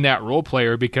find that role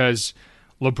player because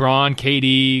LeBron,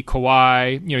 KD,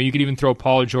 Kawhi, you could even throw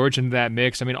Paul George into that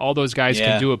mix. I mean, all those guys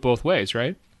can do it both ways,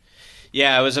 right?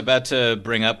 Yeah, I was about to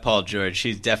bring up Paul George.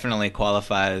 He definitely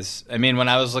qualifies. I mean, when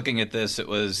I was looking at this, it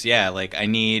was, like I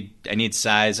need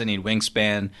size, I need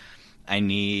wingspan, I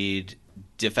need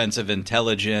defensive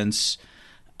intelligence,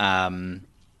 and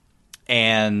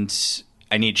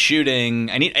I need shooting.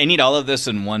 I need all of this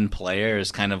in one player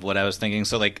is kind of what I was thinking.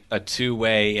 So like a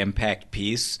two-way impact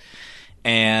piece.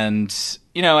 And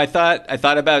I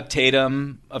thought about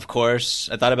Tatum, of course.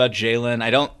 I thought about Jalen.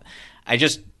 I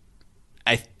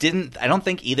don't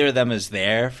think either of them is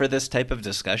there for this type of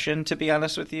discussion, to be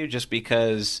honest with you, just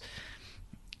because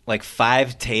like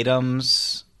 5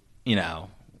 Tatums,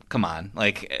 come on.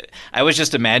 Like I was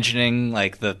just imagining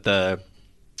like the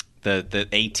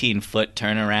 18-foot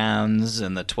turnarounds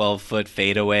and the 12-foot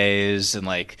fadeaways and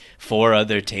like 4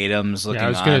 other Tatums looking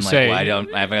on like, well,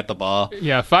 I haven't got the ball.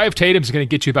 Yeah, 5 Tatums is going to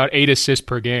get you about 8 assists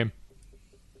per game.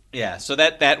 Yeah, so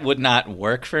that would not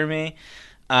work for me.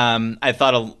 I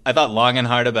thought long and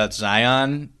hard about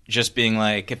Zion, just being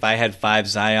like, if I had 5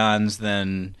 Zions,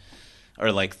 then,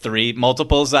 or like 3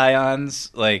 multiple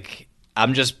Zions, like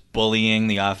I'm just bullying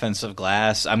the offensive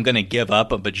glass. I'm going to give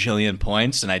up a bajillion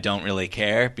points, and I don't really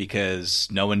care because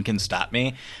no one can stop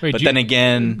me. Wait, but then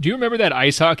again... Do you remember that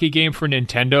ice hockey game for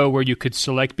Nintendo where you could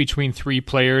select between 3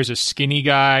 players, a skinny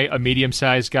guy, a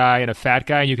medium-sized guy, and a fat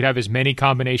guy, and you could have as many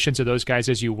combinations of those guys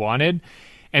as you wanted?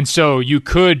 And so you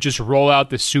could just roll out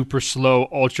the super slow,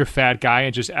 ultra fat guy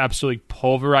and just absolutely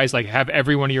pulverize, like have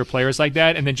every one of your players like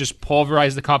that, and then just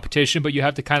pulverize the competition. But you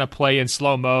have to kind of play in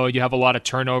slow mo. You have a lot of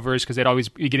turnovers because they'd always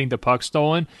be getting the puck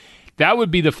stolen. That would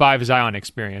be the 5 Zion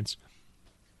experience.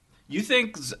 You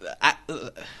think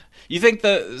the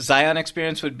Zion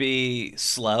experience would be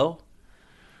slow?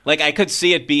 Like I could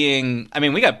see it being. I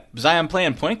mean, we got Zion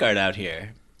playing point guard out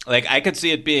here. Like I could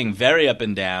see it being very up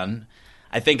and down.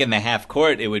 I think in the half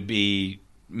court it would be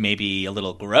maybe a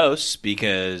little gross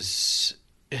because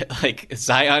like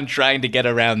Zion trying to get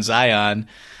around Zion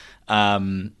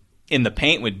in the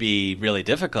paint would be really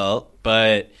difficult.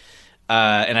 But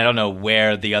and I don't know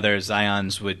where the other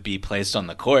Zions would be placed on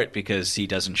the court because he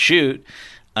doesn't shoot,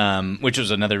 which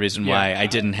was another reason why I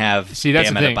didn't have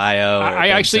Bam Adebayo or I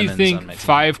Ben actually Simmons think on my team.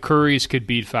 5 Currys could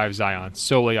beat 5 Zions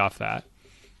solely off that.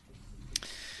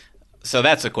 So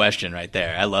that's a question right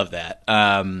there. I love that.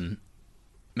 Man,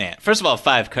 first of all,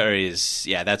 5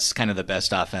 Currys, that's kind of the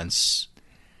best offense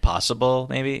possible,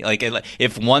 maybe. Like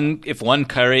if one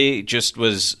Curry just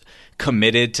was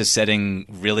committed to setting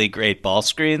really great ball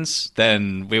screens,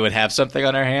 then we would have something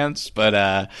on our hands. But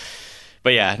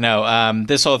yeah, no,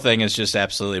 this whole thing is just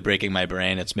absolutely breaking my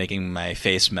brain. It's making my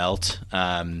face melt.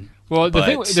 Well,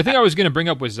 the thing I was going to bring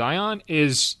up with Zion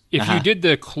is if you did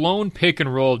the clone pick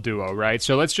and roll duo, right?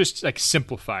 So let's just like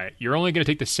simplify it. You're only going to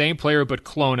take the same player but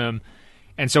clone him,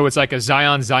 and so it's like a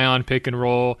Zion pick and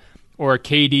roll, or a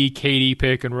KD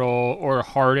pick and roll, or a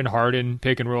Harden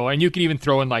pick and roll, and you can even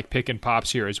throw in like pick and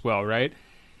pops here as well, right?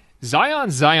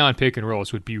 Zion pick and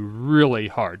rolls would be really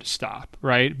hard to stop,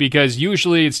 right? Because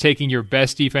usually it's taking your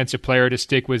best defensive player to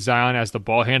stick with Zion as the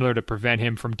ball handler to prevent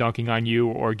him from dunking on you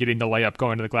or getting the layup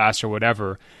going to the glass or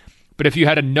whatever. But if you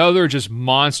had another just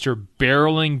monster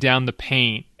barreling down the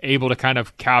paint, able to kind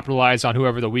of capitalize on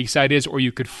whoever the weak side is, or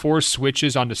you could force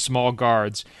switches onto small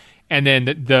guards, and then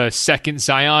the second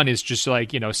Zion is just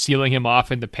like, sealing him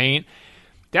off in the paint,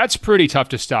 that's pretty tough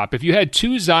to stop. If you had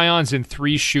 2 Zions and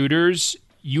 3 shooters,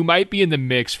 you might be in the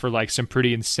mix for like some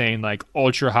pretty insane, like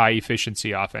ultra high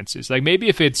efficiency offenses. Like maybe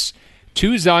if it's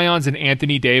 2 Zions and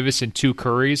Anthony Davis and 2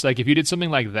 Currys, like if you did something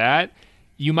like that,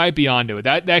 you might be onto it.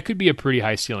 That could be a pretty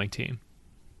high ceiling team.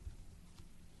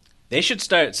 They should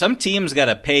start. Some teams got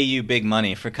to pay you big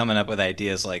money for coming up with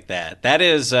ideas like that. That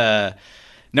is,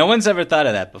 no one's ever thought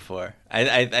of that before.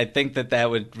 I think that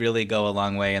would really go a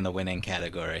long way in the winning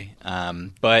category.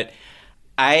 But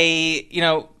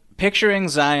picturing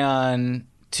Zion.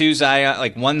 2 Zion,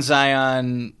 like 1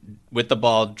 Zion with the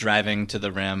ball driving to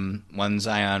the rim, 1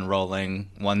 Zion rolling,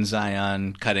 1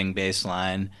 Zion cutting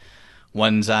baseline,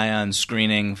 1 Zion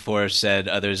screening for said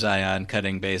other Zion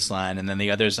cutting baseline, and then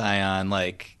the other Zion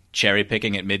like cherry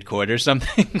picking at midcourt or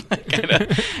something.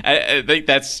 I think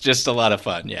that's just a lot of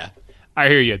fun. Yeah. I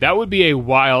hear you. That would be a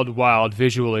wild, wild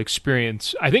visual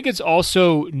experience. I think it's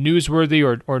also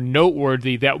newsworthy or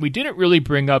noteworthy that we didn't really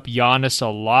bring up Giannis a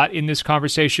lot in this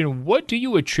conversation. What do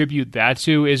you attribute that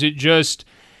to? Is it just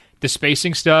the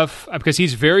spacing stuff, because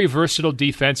he's very versatile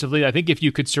defensively. I think if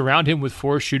you could surround him with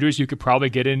 4 shooters, you could probably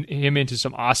get him into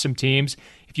some awesome teams.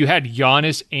 If you had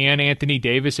Giannis and Anthony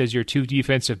Davis as your 2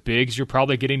 defensive bigs, you're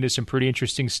probably getting to some pretty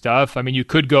interesting stuff. I mean, you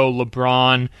could go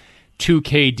LeBron, 2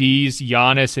 KDs,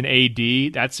 Giannis, and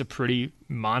AD. That's a pretty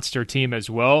monster team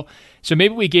as well. So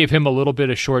maybe we gave him a little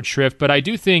bit of short shrift, but I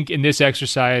do think in this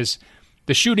exercise,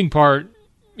 the shooting part,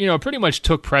 pretty much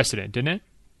took precedent, didn't it?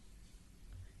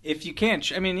 If you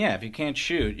can't, if you can't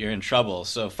shoot, you're in trouble.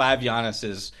 So 5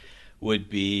 Giannis's would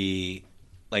be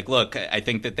like, look, I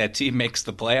think that team makes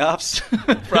the playoffs,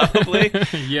 probably.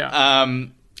 Yeah.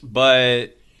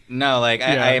 But no, like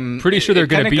I'm pretty sure they're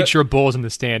going to beat your Bulls in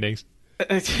the standings.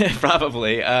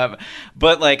 Probably.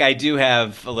 But like I do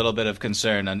have a little bit of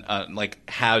concern on like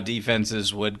how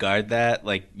defenses would guard that.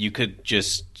 Like you could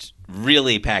just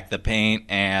really pack the paint,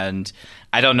 and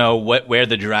I don't know where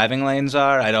the driving lanes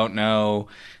are. I don't know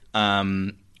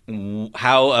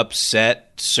how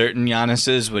upset certain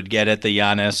Giannis's would get at the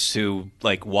Giannis who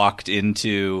like walked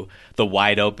into the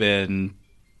wide open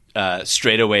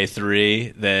straightaway 3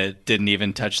 that didn't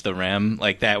even touch the rim.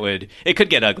 Like it could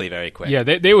get ugly very quick. Yeah,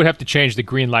 they would have to change the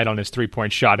green light on his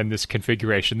 3-point shot in this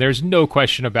configuration. There's no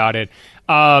question about it.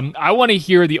 I want to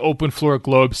hear the Open Floor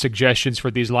Globe suggestions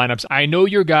for these lineups. I know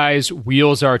your guys'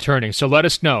 wheels are turning, so let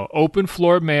us know.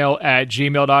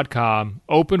 openfloormail@gmail.com.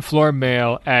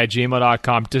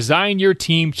 openfloormail@gmail.com. Design your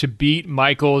team to beat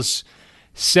Michael's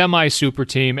semi-super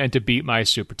team and to beat my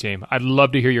super team. I'd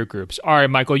love to hear your groups. All right,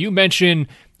 Michael, you mentioned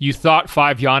you thought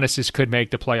 5 Giannis's could make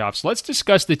the playoffs. Let's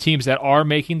discuss the teams that are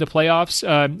making the playoffs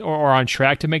or are on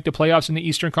track to make the playoffs in the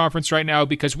Eastern Conference right now,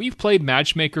 because we've played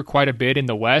matchmaker quite a bit in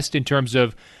the West in terms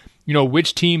of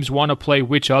which teams want to play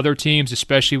which other teams,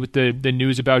 especially with the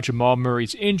news about Jamal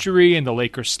Murray's injury and the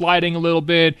Lakers sliding a little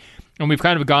bit. And we've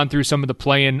kind of gone through some of the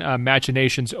play-in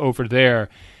machinations over there.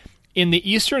 In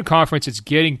the Eastern Conference, it's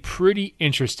getting pretty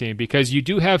interesting because you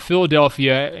do have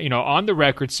Philadelphia, on the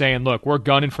record saying, look, we're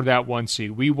gunning for that 1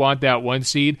 seed. We want that 1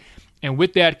 seed. And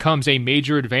with that comes a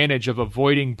major advantage of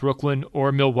avoiding Brooklyn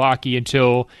or Milwaukee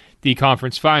until the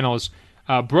conference finals.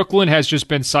 Brooklyn has just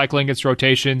been cycling its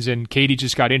rotations, and Katie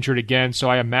just got injured again, so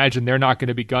I imagine they're not going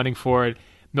to be gunning for it.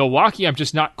 Milwaukee, I'm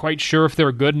just not quite sure if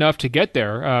they're good enough to get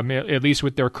there, at least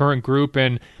with their current group,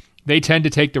 and they tend to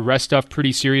take the rest stuff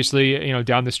pretty seriously,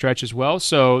 down the stretch as well.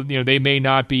 So, they may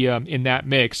not be in that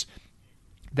mix.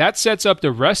 That sets up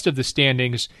the rest of the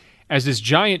standings as this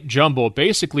giant jumble,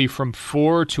 basically from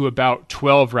 4 to about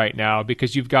 12 right now,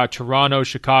 because you've got Toronto,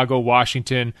 Chicago,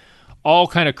 Washington, all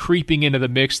kind of creeping into the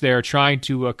mix there, trying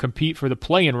to compete for the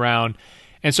play-in round.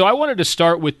 And so I wanted to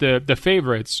start with the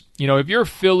favorites. If you're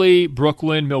Philly,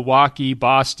 Brooklyn, Milwaukee,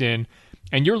 Boston,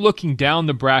 and you're looking down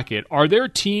the bracket, are there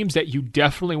teams that you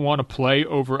definitely want to play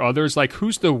over others? Like,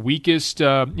 who's the weakest,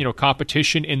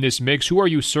 competition in this mix? Who are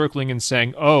you circling and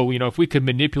saying, if we could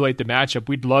manipulate the matchup,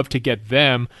 we'd love to get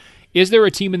them? Is there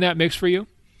a team in that mix for you?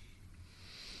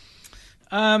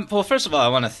 Well, first of all, I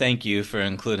want to thank you for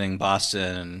including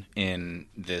Boston in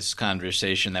this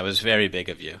conversation. That was very big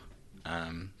of you.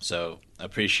 So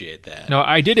appreciate that. No,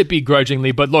 I did it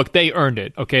begrudgingly, but look, they earned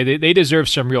it. Okay, they deserve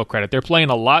some real credit. They're playing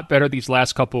a lot better these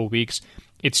last couple of weeks.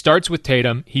 It starts with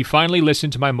Tatum. He finally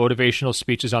listened to my motivational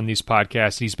speeches on these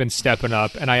podcasts. He's been stepping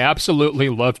up, and I absolutely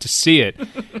love to see it.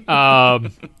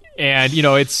 And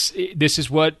this is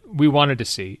what we wanted to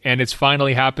see, and it's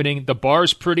finally happening. The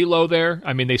bar's pretty low there.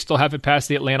 I mean, they still haven't passed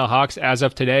the Atlanta Hawks as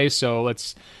of today, so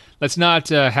let's not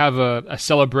have a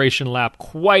celebration lap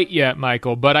quite yet,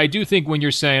 Michael. But I do think when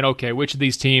you're saying, okay, which of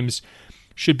these teams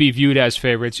should be viewed as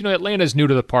favorites, Atlanta's new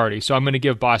to the party, so I'm going to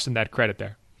give Boston that credit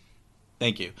there.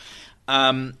 Thank you.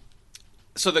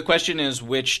 So the question is,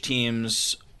 which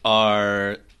teams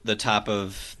are the top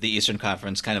of the Eastern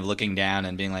Conference, kind of looking down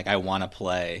and being like, I want to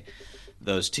play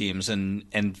those teams.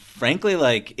 And frankly,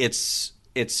 like it's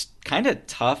kind of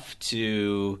tough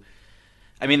to,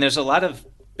 there's a lot of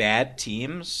bad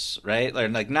teams, right? Or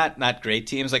like not great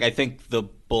teams. Like I think the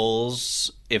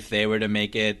Bulls, if they were to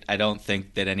make it, I don't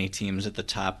think that any teams at the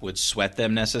top would sweat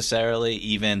them necessarily,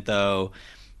 even though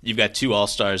you've got 2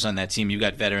 All-Stars on that team, you've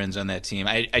got veterans on that team.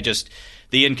 I just,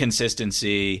 the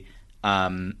inconsistency,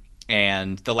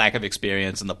 and the lack of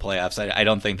experience in the playoffs, I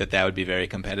don't think that would be very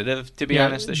competitive, to be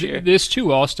honest, this year. This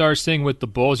 2 All-Stars thing with the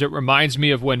Bulls, it reminds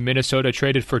me of when Minnesota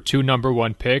traded for 2 number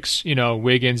 1 picks,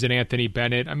 Wiggins and Anthony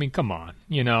Bennett. I mean, come on.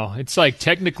 It's like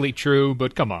technically true,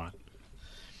 but come on.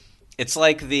 It's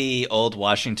like the old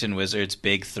Washington Wizards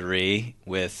big three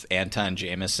with Anton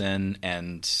Jameson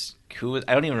and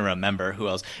I don't even remember who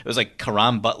else. It was like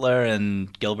Karam Butler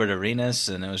and Gilbert Arenas,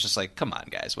 and it was just like, come on,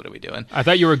 guys, what are we doing? I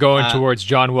thought you were going towards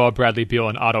John Wall, Bradley Beal,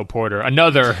 and Otto Porter.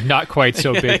 Another not quite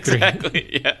so big three.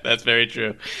 Exactly. Yeah, that's very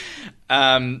true.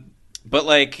 But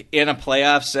like in a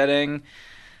playoff setting,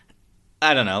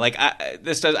 I don't know. Like I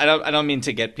don't mean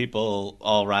to get people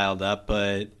all riled up,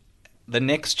 but the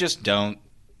Knicks just don't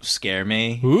scare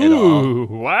me at all. Ooh,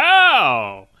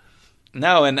 wow.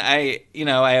 No, and I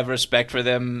have respect for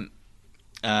them.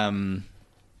 I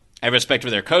have respect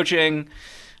for their coaching.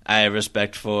 I have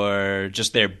respect for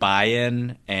just their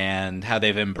buy-in and how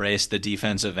they've embraced the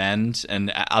defensive end.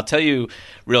 And I'll tell you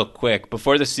real quick,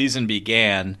 before the season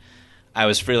began, I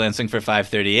was freelancing for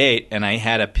 538, and I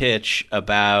had a pitch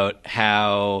about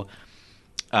how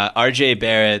RJ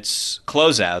Barrett's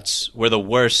closeouts were the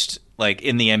worst like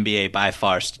in the NBA by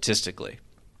far statistically.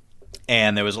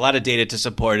 And there was a lot of data to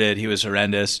support it. He was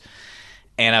horrendous.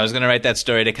 And I was going to write that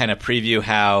story to kind of preview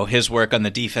how his work on the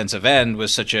defensive end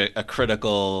was such a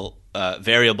critical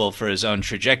variable for his own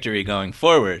trajectory going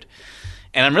forward.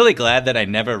 And I'm really glad that I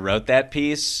never wrote that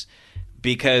piece,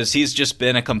 because he's just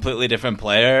been a completely different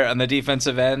player on the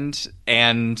defensive end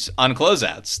and on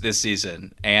closeouts this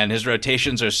season. And his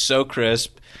rotations are so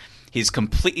crisp. He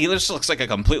just looks like a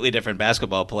completely different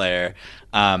basketball player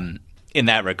in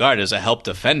that regard as a help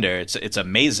defender. It's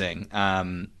amazing.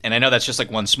 And I know that's just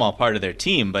like one small part of their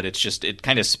team, but it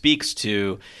kind of speaks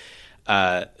to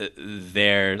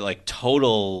their like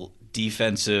total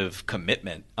defensive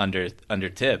commitment under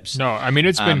Tibbs. No, I mean,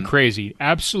 it's been crazy.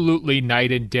 Absolutely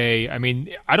night and day. I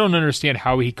mean, I don't understand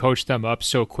how he coached them up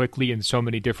so quickly in so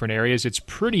many different areas. It's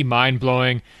pretty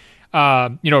mind-blowing.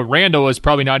 Randall is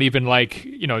probably not even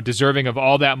deserving of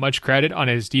all that much credit on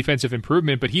his defensive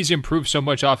improvement, but he's improved so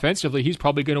much offensively. He's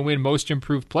probably going to win most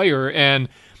improved player. And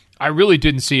I really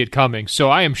didn't see it coming. So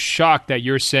I am shocked that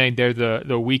you're saying they're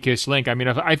the weakest link. I mean,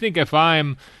 if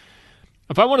I'm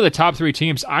one of the top three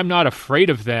teams, I'm not afraid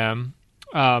of them.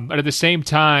 But at the same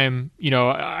time,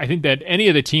 I think that any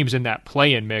of the teams in that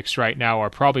play-in mix right now are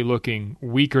probably looking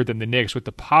weaker than the Knicks, with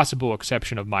the possible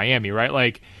exception of Miami, right?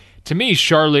 Like, to me,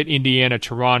 Charlotte, Indiana,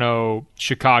 Toronto,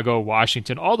 Chicago,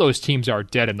 Washington, all those teams are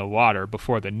dead in the water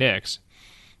before the Knicks.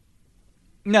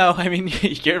 No, I mean,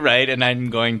 you're right, and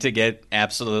I'm going to get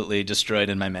absolutely destroyed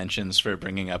in my mentions for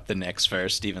bringing up the Knicks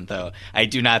first, even though I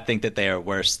do not think that they are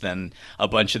worse than a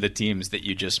bunch of the teams that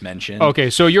you just mentioned. Okay,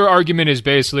 so your argument is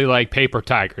basically like paper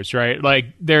tigers, right? Like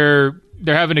they're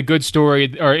having a good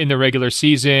story or in the regular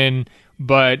season,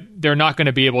 but they're not going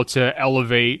to be able to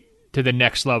elevate to the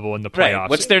next level in the playoffs. Right.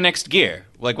 What's their next gear?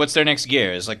 Like, what's their next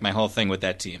gear is like my whole thing with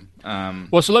that team.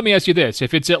 Well, so let me ask you this.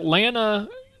 If it's Atlanta,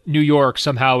 New York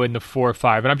somehow in the 4 or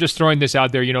 5, and I'm just throwing this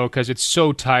out there, because it's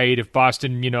so tight. If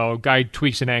Boston, guy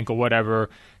tweaks an ankle, whatever,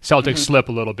 Celtics slip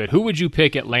a little bit. Who would you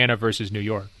pick, Atlanta versus New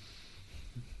York?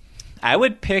 I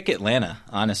would pick Atlanta,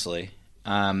 honestly.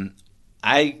 I'm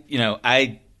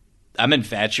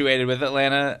infatuated with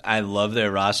Atlanta. I love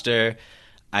their roster.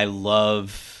 I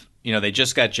love... they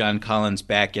just got John Collins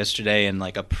back yesterday in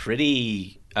like a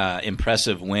pretty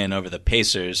impressive win over the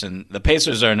Pacers. And the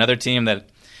Pacers are another team that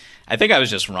I think I was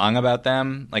just wrong about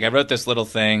them. Like, I wrote this little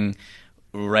thing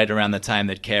right around the time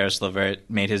that Karis LeVert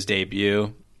made his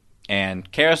debut. And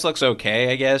Karis looks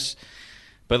okay, I guess.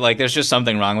 But like, there's just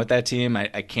something wrong with that team.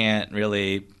 I can't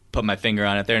really put my finger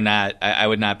on it. They're not. I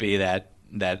would not be that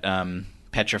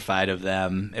petrified of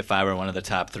them if I were one of the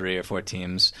top 3 or 4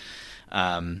 teams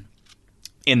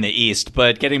in the East.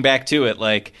 But getting back to it,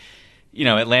 like,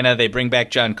 Atlanta, they bring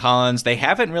back John Collins. They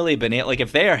haven't really been able, like,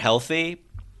 if they are healthy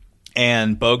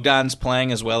and Bogdan's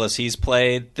playing as well as he's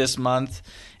played this month,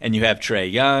 and you have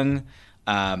Trae Young,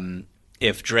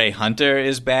 if Dre Hunter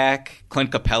is back,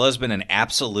 Clint Capella's been an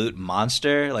absolute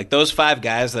monster. Like, those 5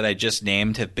 guys that I just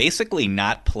named have basically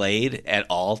not played at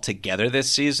all together this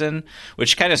season,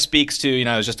 which kind of speaks to,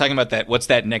 I was just talking about that, what's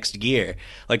that next gear?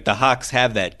 Like, the Hawks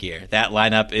have that gear. That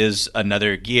lineup is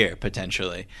another gear,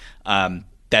 potentially.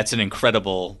 That's an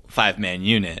incredible 5-man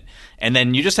unit. And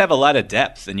then you just have a lot of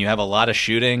depth, and you have a lot of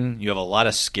shooting. You have a lot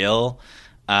of skill.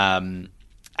 I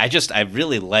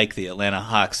really like the Atlanta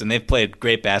Hawks, and they've played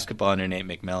great basketball under Nate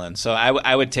McMillan. So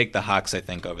I would take the Hawks, I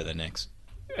think, over the Knicks.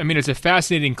 I mean, it's a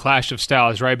fascinating clash of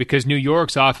styles, right? Because New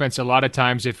York's offense, a lot of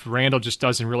times, if Randall just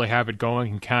doesn't really have it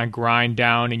going, can kind of grind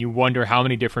down, and you wonder how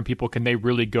many different people can they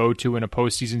really go to in a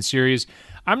postseason series.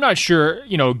 I'm not sure,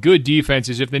 good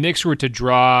defenses, if the Knicks were to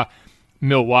draw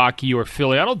Milwaukee or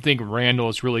Philly, I don't think Randall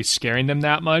is really scaring them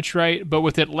that much, right? But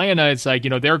with Atlanta, it's like,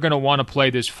 they're going to want to play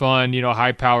this fun,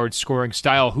 high-powered scoring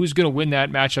style. Who's going to win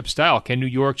that matchup style? Can New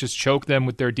York just choke them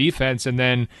with their defense? And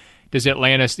then does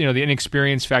Atlanta, the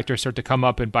inexperience factor start to come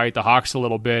up and bite the Hawks a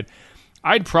little bit?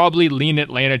 I'd probably lean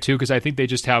Atlanta too, because I think they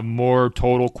just have more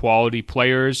total quality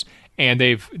players, and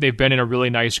they've been in a really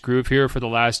nice groove here for the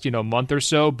last month or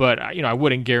so. But I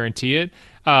wouldn't guarantee it.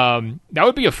 That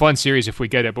would be a fun series if we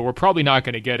get it, but we're probably not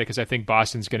going to get it because I think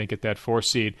Boston's going to get that 4th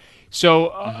seed. So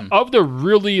of the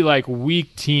really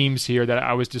weak teams here that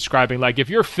I was describing, if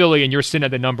you're Philly and you're sitting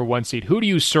at the number 1 seed, who do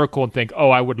you circle and think,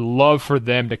 I would love for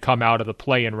them to come out of the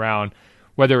play-in round,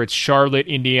 whether it's Charlotte,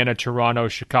 Indiana, Toronto,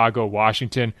 Chicago,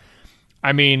 Washington?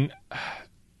 I mean,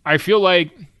 I feel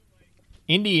like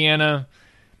Indiana,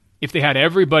 if they had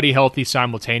everybody healthy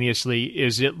simultaneously,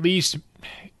 is at least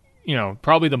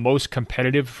probably the most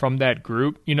competitive from that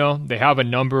group. They have a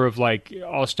number of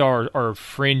all-star or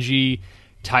fringy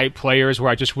type players where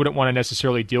I just wouldn't want to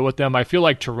necessarily deal with them. I feel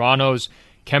like Toronto's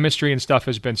chemistry and stuff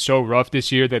has been so rough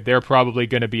this year that they're probably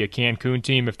going to be a Cancun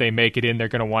team. If they make it in, they're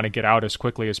going to want to get out as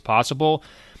quickly as possible.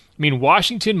 I mean,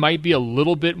 Washington might be a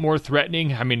little bit more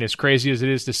threatening. I mean, as crazy as it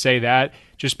is to say that,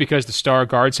 just because the star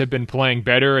guards have been playing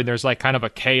better and there's kind of a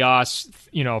chaos,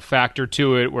 factor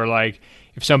to it where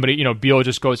if somebody, Beal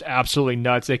just goes absolutely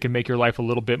nuts, they can make your life a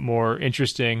little bit more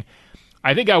interesting.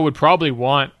 I think I would probably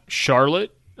want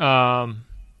Charlotte, or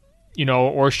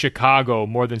Chicago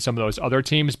more than some of those other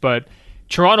teams, but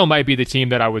Toronto might be the team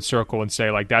that I would circle and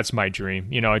say, that's my dream,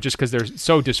 just because they're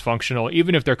so dysfunctional,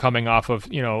 even if they're coming off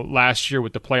of, last year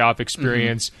with the playoff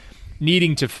experience,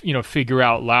 needing to, figure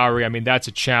out Lowry. I mean, that's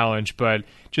a challenge, but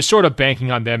just sort of banking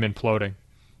on them imploding.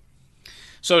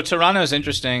 So Toronto's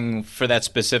interesting for that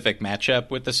specific matchup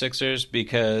with the Sixers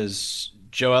because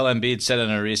Joel Embiid said in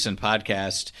a recent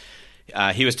podcast,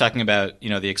 he was talking about,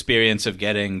 the experience of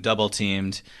getting double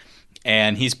teamed.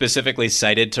 And he specifically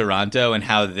cited Toronto and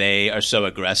how they are so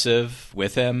aggressive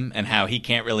with him and how he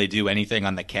can't really do anything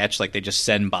on the catch. They just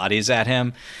send bodies at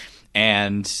him.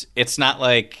 And it's not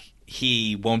like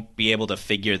he won't be able to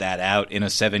figure that out in a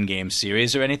 7-game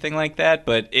series or anything like that.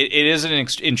 But it is an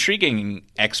intriguing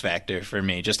X factor for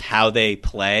me, just how they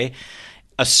play.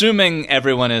 Assuming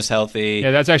everyone is healthy.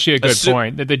 Yeah, that's actually a good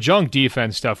point. The junk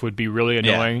defense stuff would be really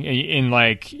annoying.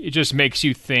 Yeah. It just makes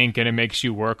you think and it makes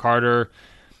you work harder.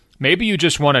 Maybe you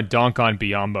just want to dunk on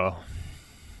Biyombo.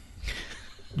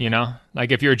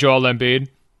 If you're Joel Embiid.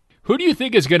 Who do you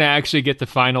think is going to actually get the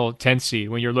final 10th seed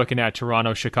when you're looking at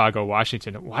Toronto, Chicago,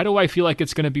 Washington? Why do I feel like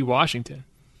it's going to be Washington?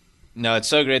 No, it's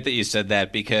so great that you said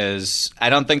that because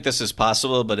I don't think this is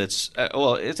possible, but it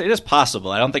is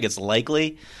possible. I don't think it's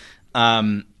likely.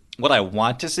 What I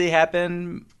want to see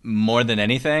happen more than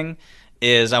anything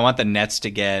is I want the Nets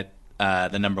to get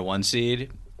the number 1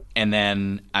 seed, and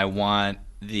then I want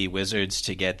the Wizards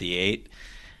to get the 8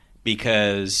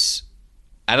 because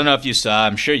I don't know if you saw,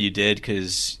 I'm sure you did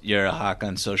because you're a hawk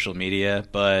on social media,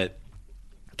 but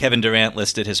Kevin Durant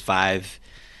listed his 5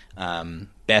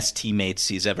 best teammates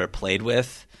he's ever played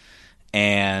with,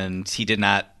 and he did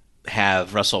not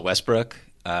have Russell Westbrook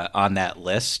on that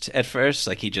list at first.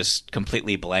 He just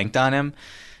completely blanked on him.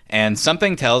 And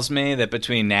something tells me that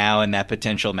between now and that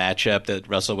potential matchup that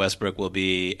Russell Westbrook will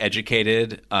be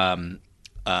educated on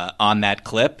that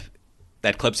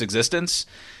clip's existence.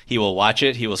 He will watch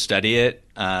it. He will study it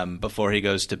before he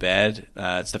goes to bed.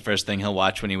 It's the first thing he'll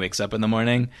watch when he wakes up in the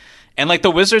morning. And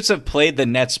the Wizards have played the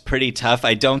Nets pretty tough.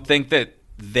 I don't think that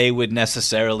they would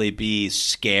necessarily be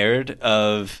scared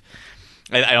of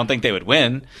 – I don't think they would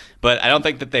win, but I don't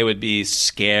think that they would be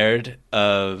scared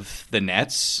of the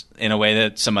Nets in a way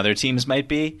that some other teams might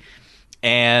be.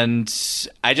 And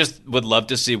I just would love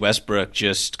to see Westbrook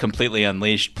just completely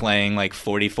unleashed, playing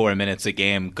 44 minutes a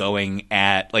game, going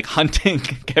at hunting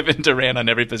Kevin Durant on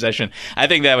every possession. I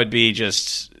think that would be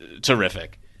just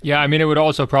terrific. Yeah, I mean, it would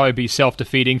also probably be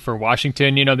self-defeating for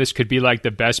Washington. This could be the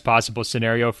best possible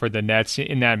scenario for the Nets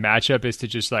in that matchup is to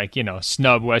just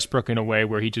snub Westbrook in a way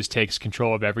where he just takes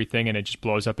control of everything and it just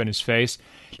blows up in his face.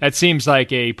 That seems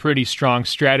like a pretty strong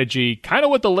strategy, kind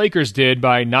of what the Lakers did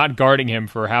by not guarding him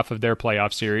for half of their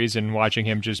playoff series and watching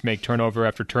him just make turnover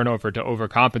after turnover to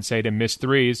overcompensate and miss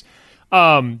threes.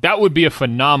 That would be a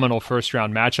phenomenal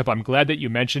first-round matchup. I'm glad that you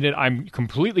mentioned it. I'm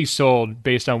completely sold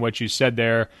based on what you said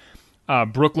there.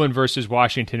 Brooklyn versus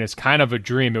Washington is kind of a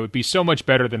dream. It would be so much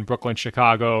better than Brooklyn,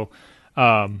 Chicago,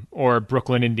 or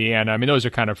Brooklyn, Indiana. I mean, those are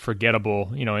kind of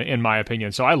forgettable, in my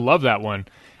opinion. So I love that one.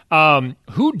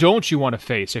 Who don't you want to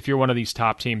face if you're one of these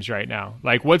top teams right now?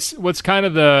 What's kind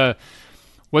of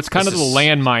What's kind of the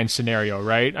landmine scenario,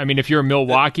 right? I mean, if you're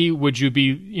Milwaukee, would you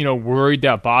be, worried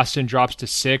that Boston drops to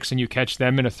 6 and you catch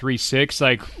them in a 3-6?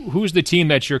 Like, who's the team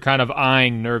that you're kind of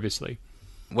eyeing nervously?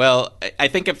 Well, I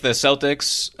think if the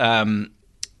Celtics,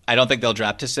 I don't think they'll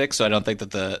drop to 6, so I don't think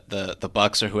that the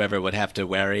Bucks or whoever would have to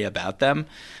worry about them.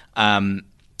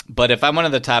 But if I'm one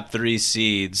of the top 3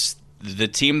 seeds, the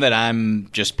team that I'm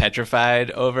just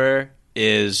petrified over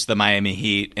is the Miami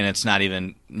Heat, and it's not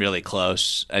even really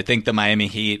close. I think the Miami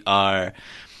Heat are,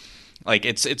 like,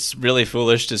 it's really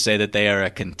foolish to say that they are a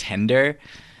contender,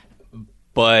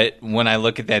 but when I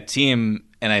look at that team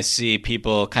and I see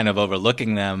people kind of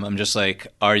overlooking them, I'm just like,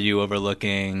 are you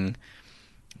overlooking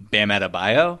Bam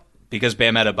Adebayo? Because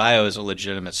Bam Adebayo is a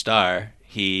legitimate star.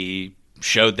 He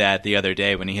showed that the other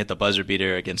day when he hit the buzzer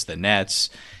beater against the Nets.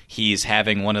 He's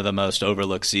having one of the most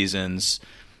overlooked seasons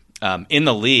in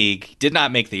the league. Did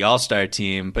not make the All-Star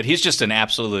team, but he's just an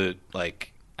absolute,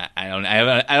 like, I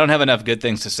don't have enough good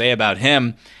things to say about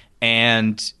him.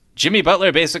 And Jimmy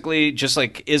Butler basically just,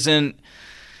 like, isn't,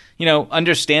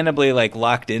 understandably, like,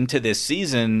 locked into this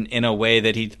season in a way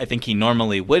that I think he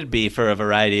normally would be for a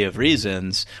variety of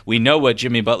reasons. We know what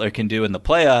Jimmy Butler can do in the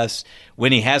playoffs.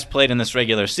 When he has played in this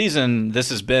regular season,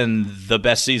 this has been the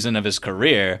best season of his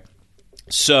career.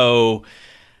 So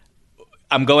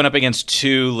I'm going up against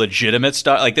 2 legitimate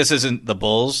stars. Like, this isn't the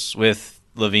Bulls with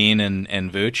LaVine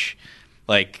and Vooch.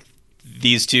 Like,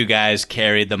 these 2 guys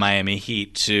carried the Miami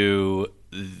Heat to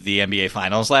the NBA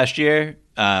Finals last year.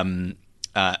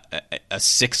 A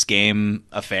 6-game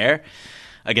affair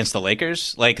against the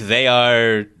Lakers. Like, they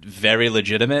are very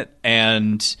legitimate,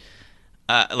 and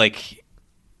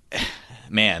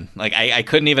man, like, I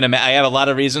couldn't even imagine. I have a lot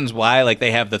of reasons why. Like,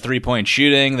 they have the 3-point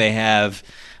shooting. They have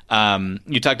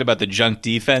you talked about the junk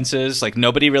defenses. Like,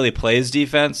 nobody really plays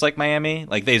defense like Miami.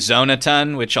 Like, they zone a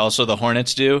ton, which also the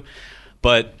Hornets do,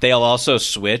 but they'll also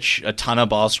switch a ton of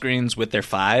ball screens with their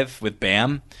 5 with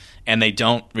Bam, and they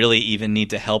don't really even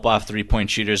need to help off 3-point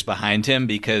shooters behind him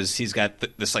because he's got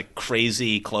this, like,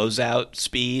 crazy closeout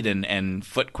speed and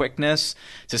foot quickness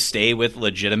to stay with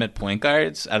legitimate point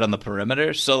guards out on the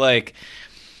perimeter. So, like,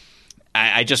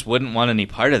 I just wouldn't want any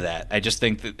part of that. I just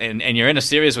think that, and you're in a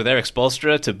series with Erik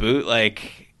Spoelstra to boot,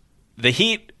 like, the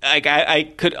Heat, like, I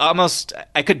could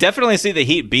definitely see the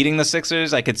Heat beating the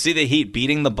Sixers. I could see the Heat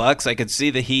beating the Bucks. I could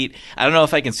see the Heat. I don't know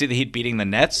if I can see the Heat beating the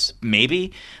Nets,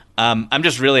 maybe. I'm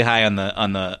just really high on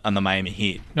the Miami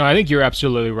Heat. No, I think you're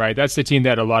absolutely right. That's the team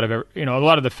that a lot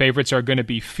of the favorites are going to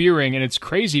be fearing, and it's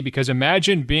crazy because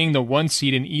imagine being the 1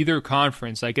 seed in either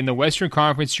conference. Like, in the Western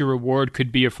Conference, your reward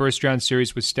could be a first-round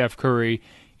series with Steph Curry.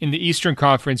 In the Eastern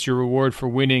Conference, your reward for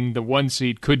winning the 1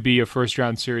 seed could be a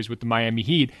first-round series with the Miami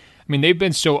Heat. I mean, they've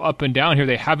been so up and down here.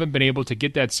 They haven't been able to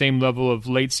get that same level of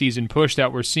late-season push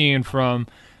that we're seeing from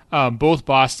both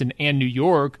Boston and New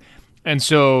York. And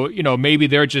so, maybe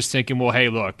they're just thinking, well, hey,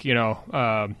 look,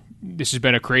 this has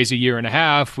been a crazy year and a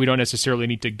half. We don't necessarily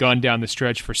need to gun down the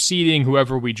stretch for seeding.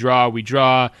 Whoever we draw.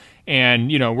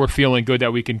 And, we're feeling good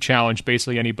that we can challenge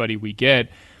basically anybody we get.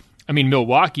 I mean,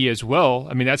 Milwaukee as well.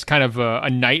 I mean, that's kind of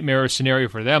a nightmare scenario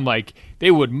for them. Like,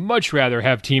 they would much rather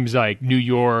have teams like New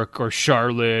York or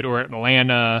Charlotte or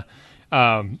Atlanta,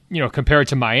 compared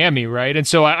to Miami, right? And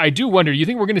so I do wonder, do you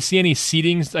think we're going to see any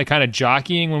seedings, like, kind of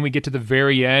jockeying when we get to the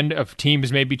very end of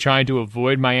teams maybe trying to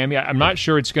avoid Miami? I'm not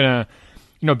sure it's going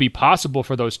to, be possible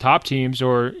for those top teams.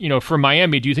 Or, for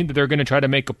Miami, do you think that they're going to try to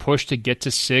make a push to get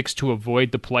to 6 to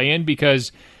avoid the play-in?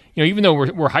 Because, even though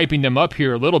we're hyping them up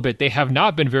here a little bit, they have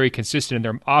not been very consistent, and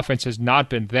their offense has not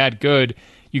been that good.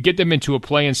 You get them into a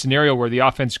play-in scenario where the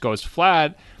offense goes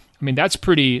flat. I mean, that's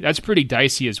pretty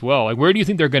dicey as well. Like, where do you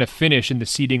think they're going to finish in the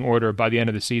seeding order by the end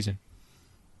of the season?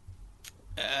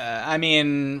 I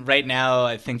mean, right now,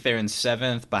 I think they're in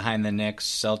 7th behind the Knicks,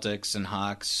 Celtics, and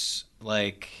Hawks.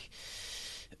 Like,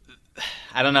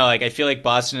 I don't know. Like, I feel like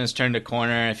Boston has turned a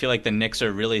corner. I feel like the Knicks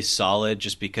are really solid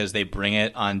just because they bring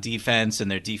it on defense, and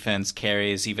their defense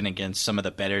carries even against some of the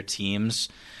better teams.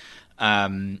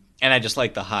 And I just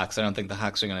like the Hawks. I don't think the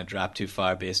Hawks are going to drop too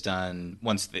far based on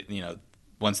once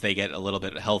they get a little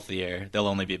bit healthier, they'll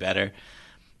only be better.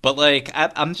 But, like,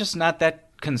 I'm just not that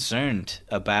concerned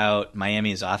about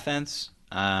Miami's offense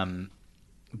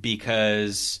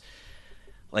because,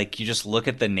 like, you just look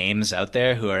at the names out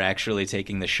there who are actually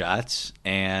taking the shots,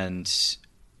 and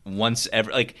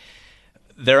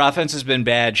their offense has been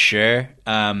bad, sure,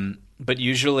 but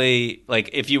usually,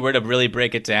 like, if you were to really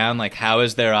break it down, like, how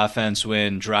is their offense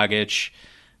when Dragic,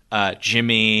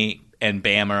 Jimmy, and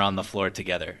Bam are on the floor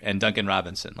together, and Duncan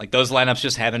Robinson? Like, those lineups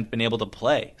just haven't been able to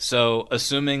play. So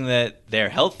assuming that they're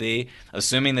healthy,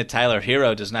 assuming that Tyler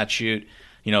Hero does not shoot,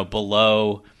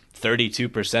 below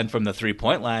 32% from the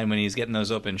 3-point line when he's getting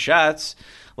those open shots.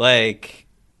 Like,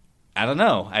 I don't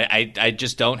know. I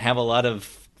just don't have a lot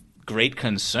of great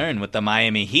concern with the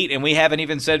Miami Heat. And we haven't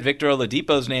even said Victor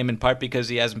Oladipo's name, in part because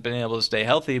he hasn't been able to stay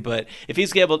healthy. But if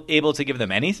he's able to give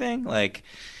them anything, like,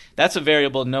 that's a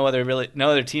variable no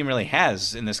other team really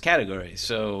has in this category.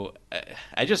 So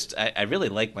I really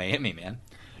like Miami, man.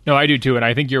 No, I do too, and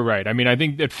I think you're right. I mean, I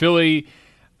think that Philly,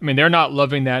 they're not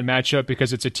loving that matchup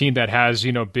because it's a team that has,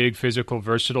 big, physical,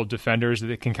 versatile defenders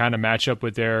that can kind of match up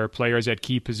with their players at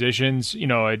key positions.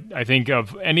 I think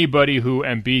of anybody who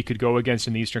Embiid could go against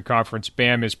in the Eastern Conference,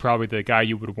 Bam is probably the guy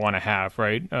you would want to have,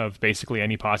 right, of basically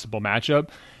any possible matchup.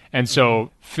 And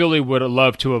so Philly would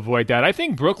love to avoid that. I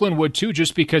think Brooklyn would too,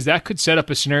 just because that could set up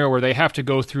a scenario where they have to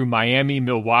go through Miami,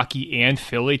 Milwaukee, and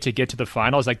Philly to get to the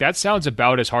finals. Like, that sounds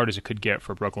about as hard as it could get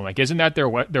for Brooklyn. Like, isn't that their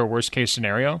worst case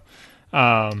scenario?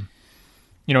 From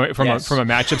a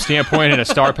matchup standpoint and a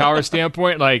star power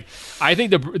standpoint, like, I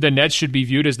think the Nets should be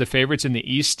viewed as the favorites in the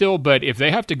East still, but if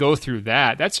they have to go through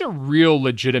that, that's a real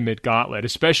legitimate gauntlet,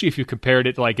 especially if you compared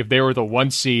it to, like, if they were the 1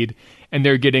 seed and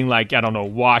they're getting, like, I don't know,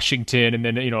 Washington and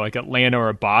then, like Atlanta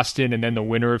or Boston and then the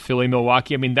winner of Philly,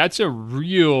 Milwaukee. I mean, that's a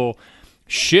real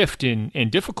shift in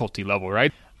difficulty level,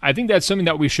 right? I think that's something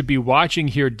that we should be watching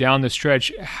here down the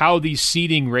stretch, how these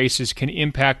seeding races can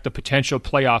impact the potential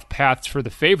playoff paths for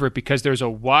the favorite, because there's a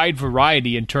wide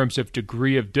variety in terms of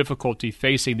degree of difficulty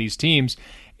facing these teams.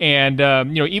 And,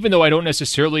 even though I don't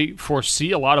necessarily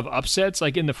foresee a lot of upsets,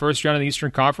 like in the first round of the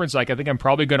Eastern Conference, like I think I'm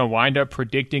probably going to wind up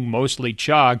predicting mostly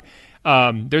chalk.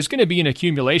 There's going to be an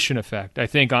accumulation effect, I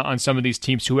think, on some of these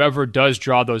teams, whoever does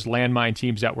draw those landmine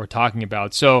teams that we're talking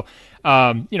about. So,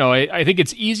 I think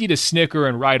it's easy to snicker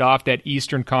and write off that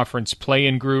Eastern Conference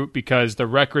play-in group because the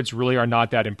records really are not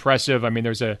that impressive. I mean,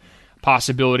 there's a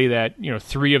possibility that,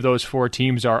 3 of those 4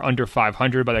 teams are under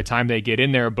 500 by the time they get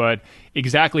in there, but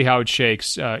exactly how it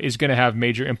shakes is going to have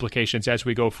major implications as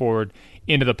we go forward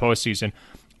into the postseason.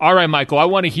 All right, Michael, I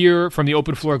want to hear from the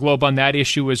Open Floor Globe on that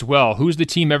issue as well. Who's the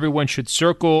team everyone should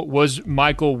circle? Was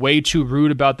Michael way too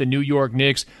rude about the New York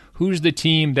Knicks? Who's the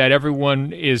team that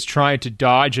everyone is trying to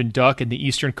dodge and duck in the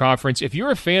Eastern Conference? If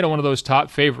you're a fan of one of those top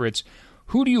favorites,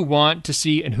 who do you want to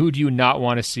see and who do you not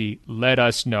want to see? Let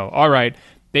us know. All right,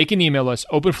 they can email us,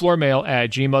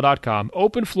 openfloormail@gmail.com,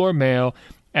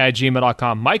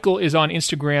 openfloormail@gmail.com. Michael is on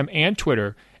Instagram and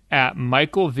Twitter at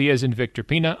Michael V as in Victor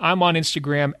Pina. I'm on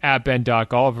Instagram at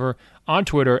Ben.Golliver, on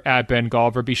Twitter at Ben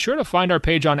Golliver. Be sure to find our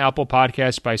page on Apple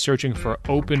Podcasts by searching for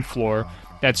Open Floor.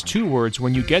 That's 2 words.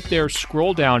 When you get there,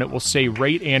 scroll down. It will say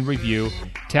rate and review.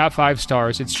 Tap 5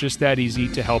 stars. It's just that easy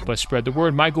to help us spread the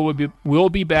word. Michael will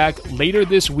be back later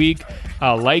this week,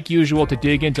 like usual, to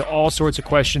dig into all sorts of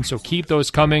questions, so keep those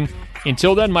coming.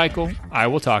 Until then, Michael, I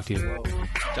will talk to you.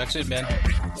 Talk soon, man.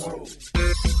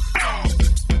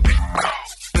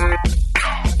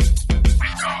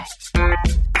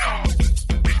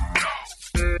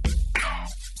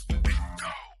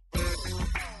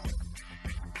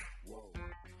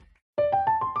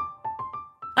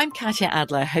 I'm Katya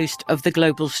Adler, host of The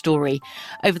Global Story.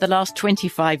 Over the last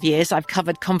 25 years, I've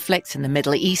covered conflicts in the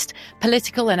Middle East,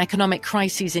 political and economic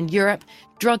crises in Europe,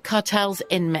 drug cartels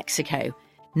in Mexico.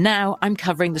 Now I'm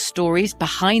covering the stories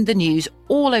behind the news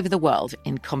all over the world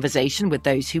in conversation with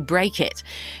those who break it.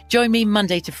 Join me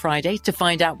Monday to Friday to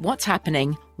find out what's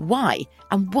happening, why,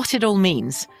 and what it all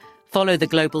means. Follow The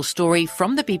Global Story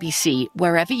from the BBC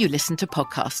wherever you listen to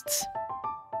podcasts.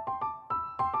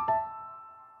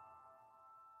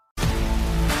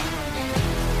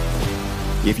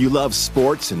 If you love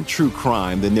sports and true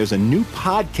crime, then there's a new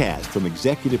podcast from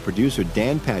executive producer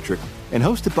Dan Patrick and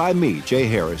hosted by me, Jay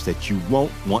Harris, that you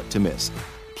won't want to miss.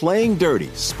 Playing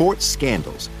Dirty: Sports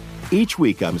Scandals. Each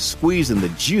week, I'm squeezing the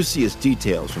juiciest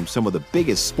details from some of the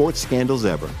biggest sports scandals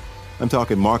ever. I'm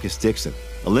talking Marcus Dixon,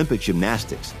 Olympic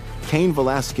gymnastics, Cain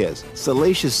Velasquez,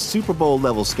 salacious Super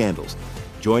Bowl-level scandals.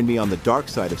 Join me on the dark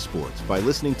side of sports by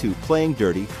listening to Playing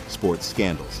Dirty: Sports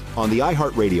Scandals on the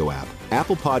iHeartRadio app,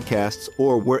 Apple Podcasts,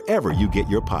 or wherever you get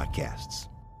your podcasts.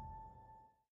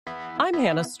 I'm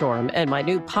Hannah Storm, and my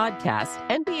new podcast,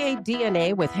 NBA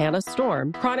DNA with Hannah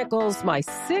Storm, chronicles my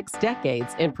 6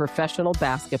 decades in professional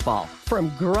basketball.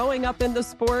 From growing up in the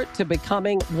sport to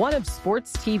becoming one of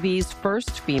sports TV's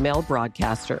first female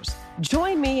broadcasters.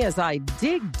 Join me as I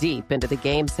dig deep into the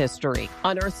game's history,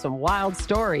 unearth some wild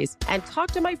stories, and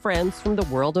talk to my friends from the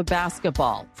world of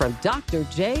basketball, from Dr.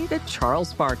 J to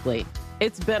Charles Barkley.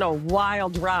 It's been a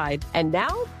wild ride, and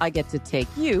now I get to take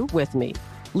you with me.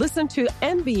 Listen to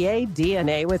NBA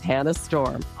DNA with Hannah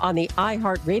Storm on the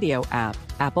iHeartRadio app,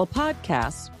 Apple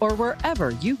Podcasts, or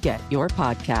wherever you get your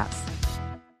podcasts.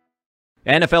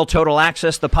 NFL Total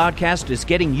Access, the podcast, is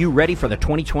getting you ready for the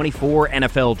 2024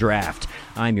 NFL Draft.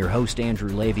 I'm your host, Andrew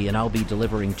Levy, and I'll be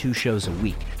delivering 2 shows a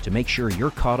week to make sure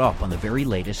you're caught up on the very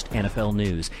latest NFL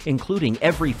news, including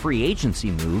every free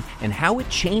agency move and how it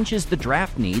changes the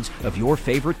draft needs of your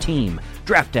favorite team.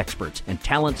 Draft experts and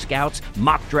talent scouts,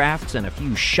 mock drafts, and a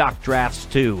few shock drafts,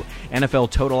 too. NFL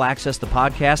Total Access, the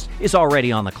podcast, is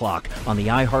already on the clock on the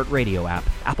iHeartRadio app,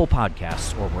 Apple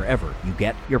Podcasts, or wherever you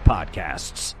get your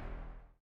podcasts.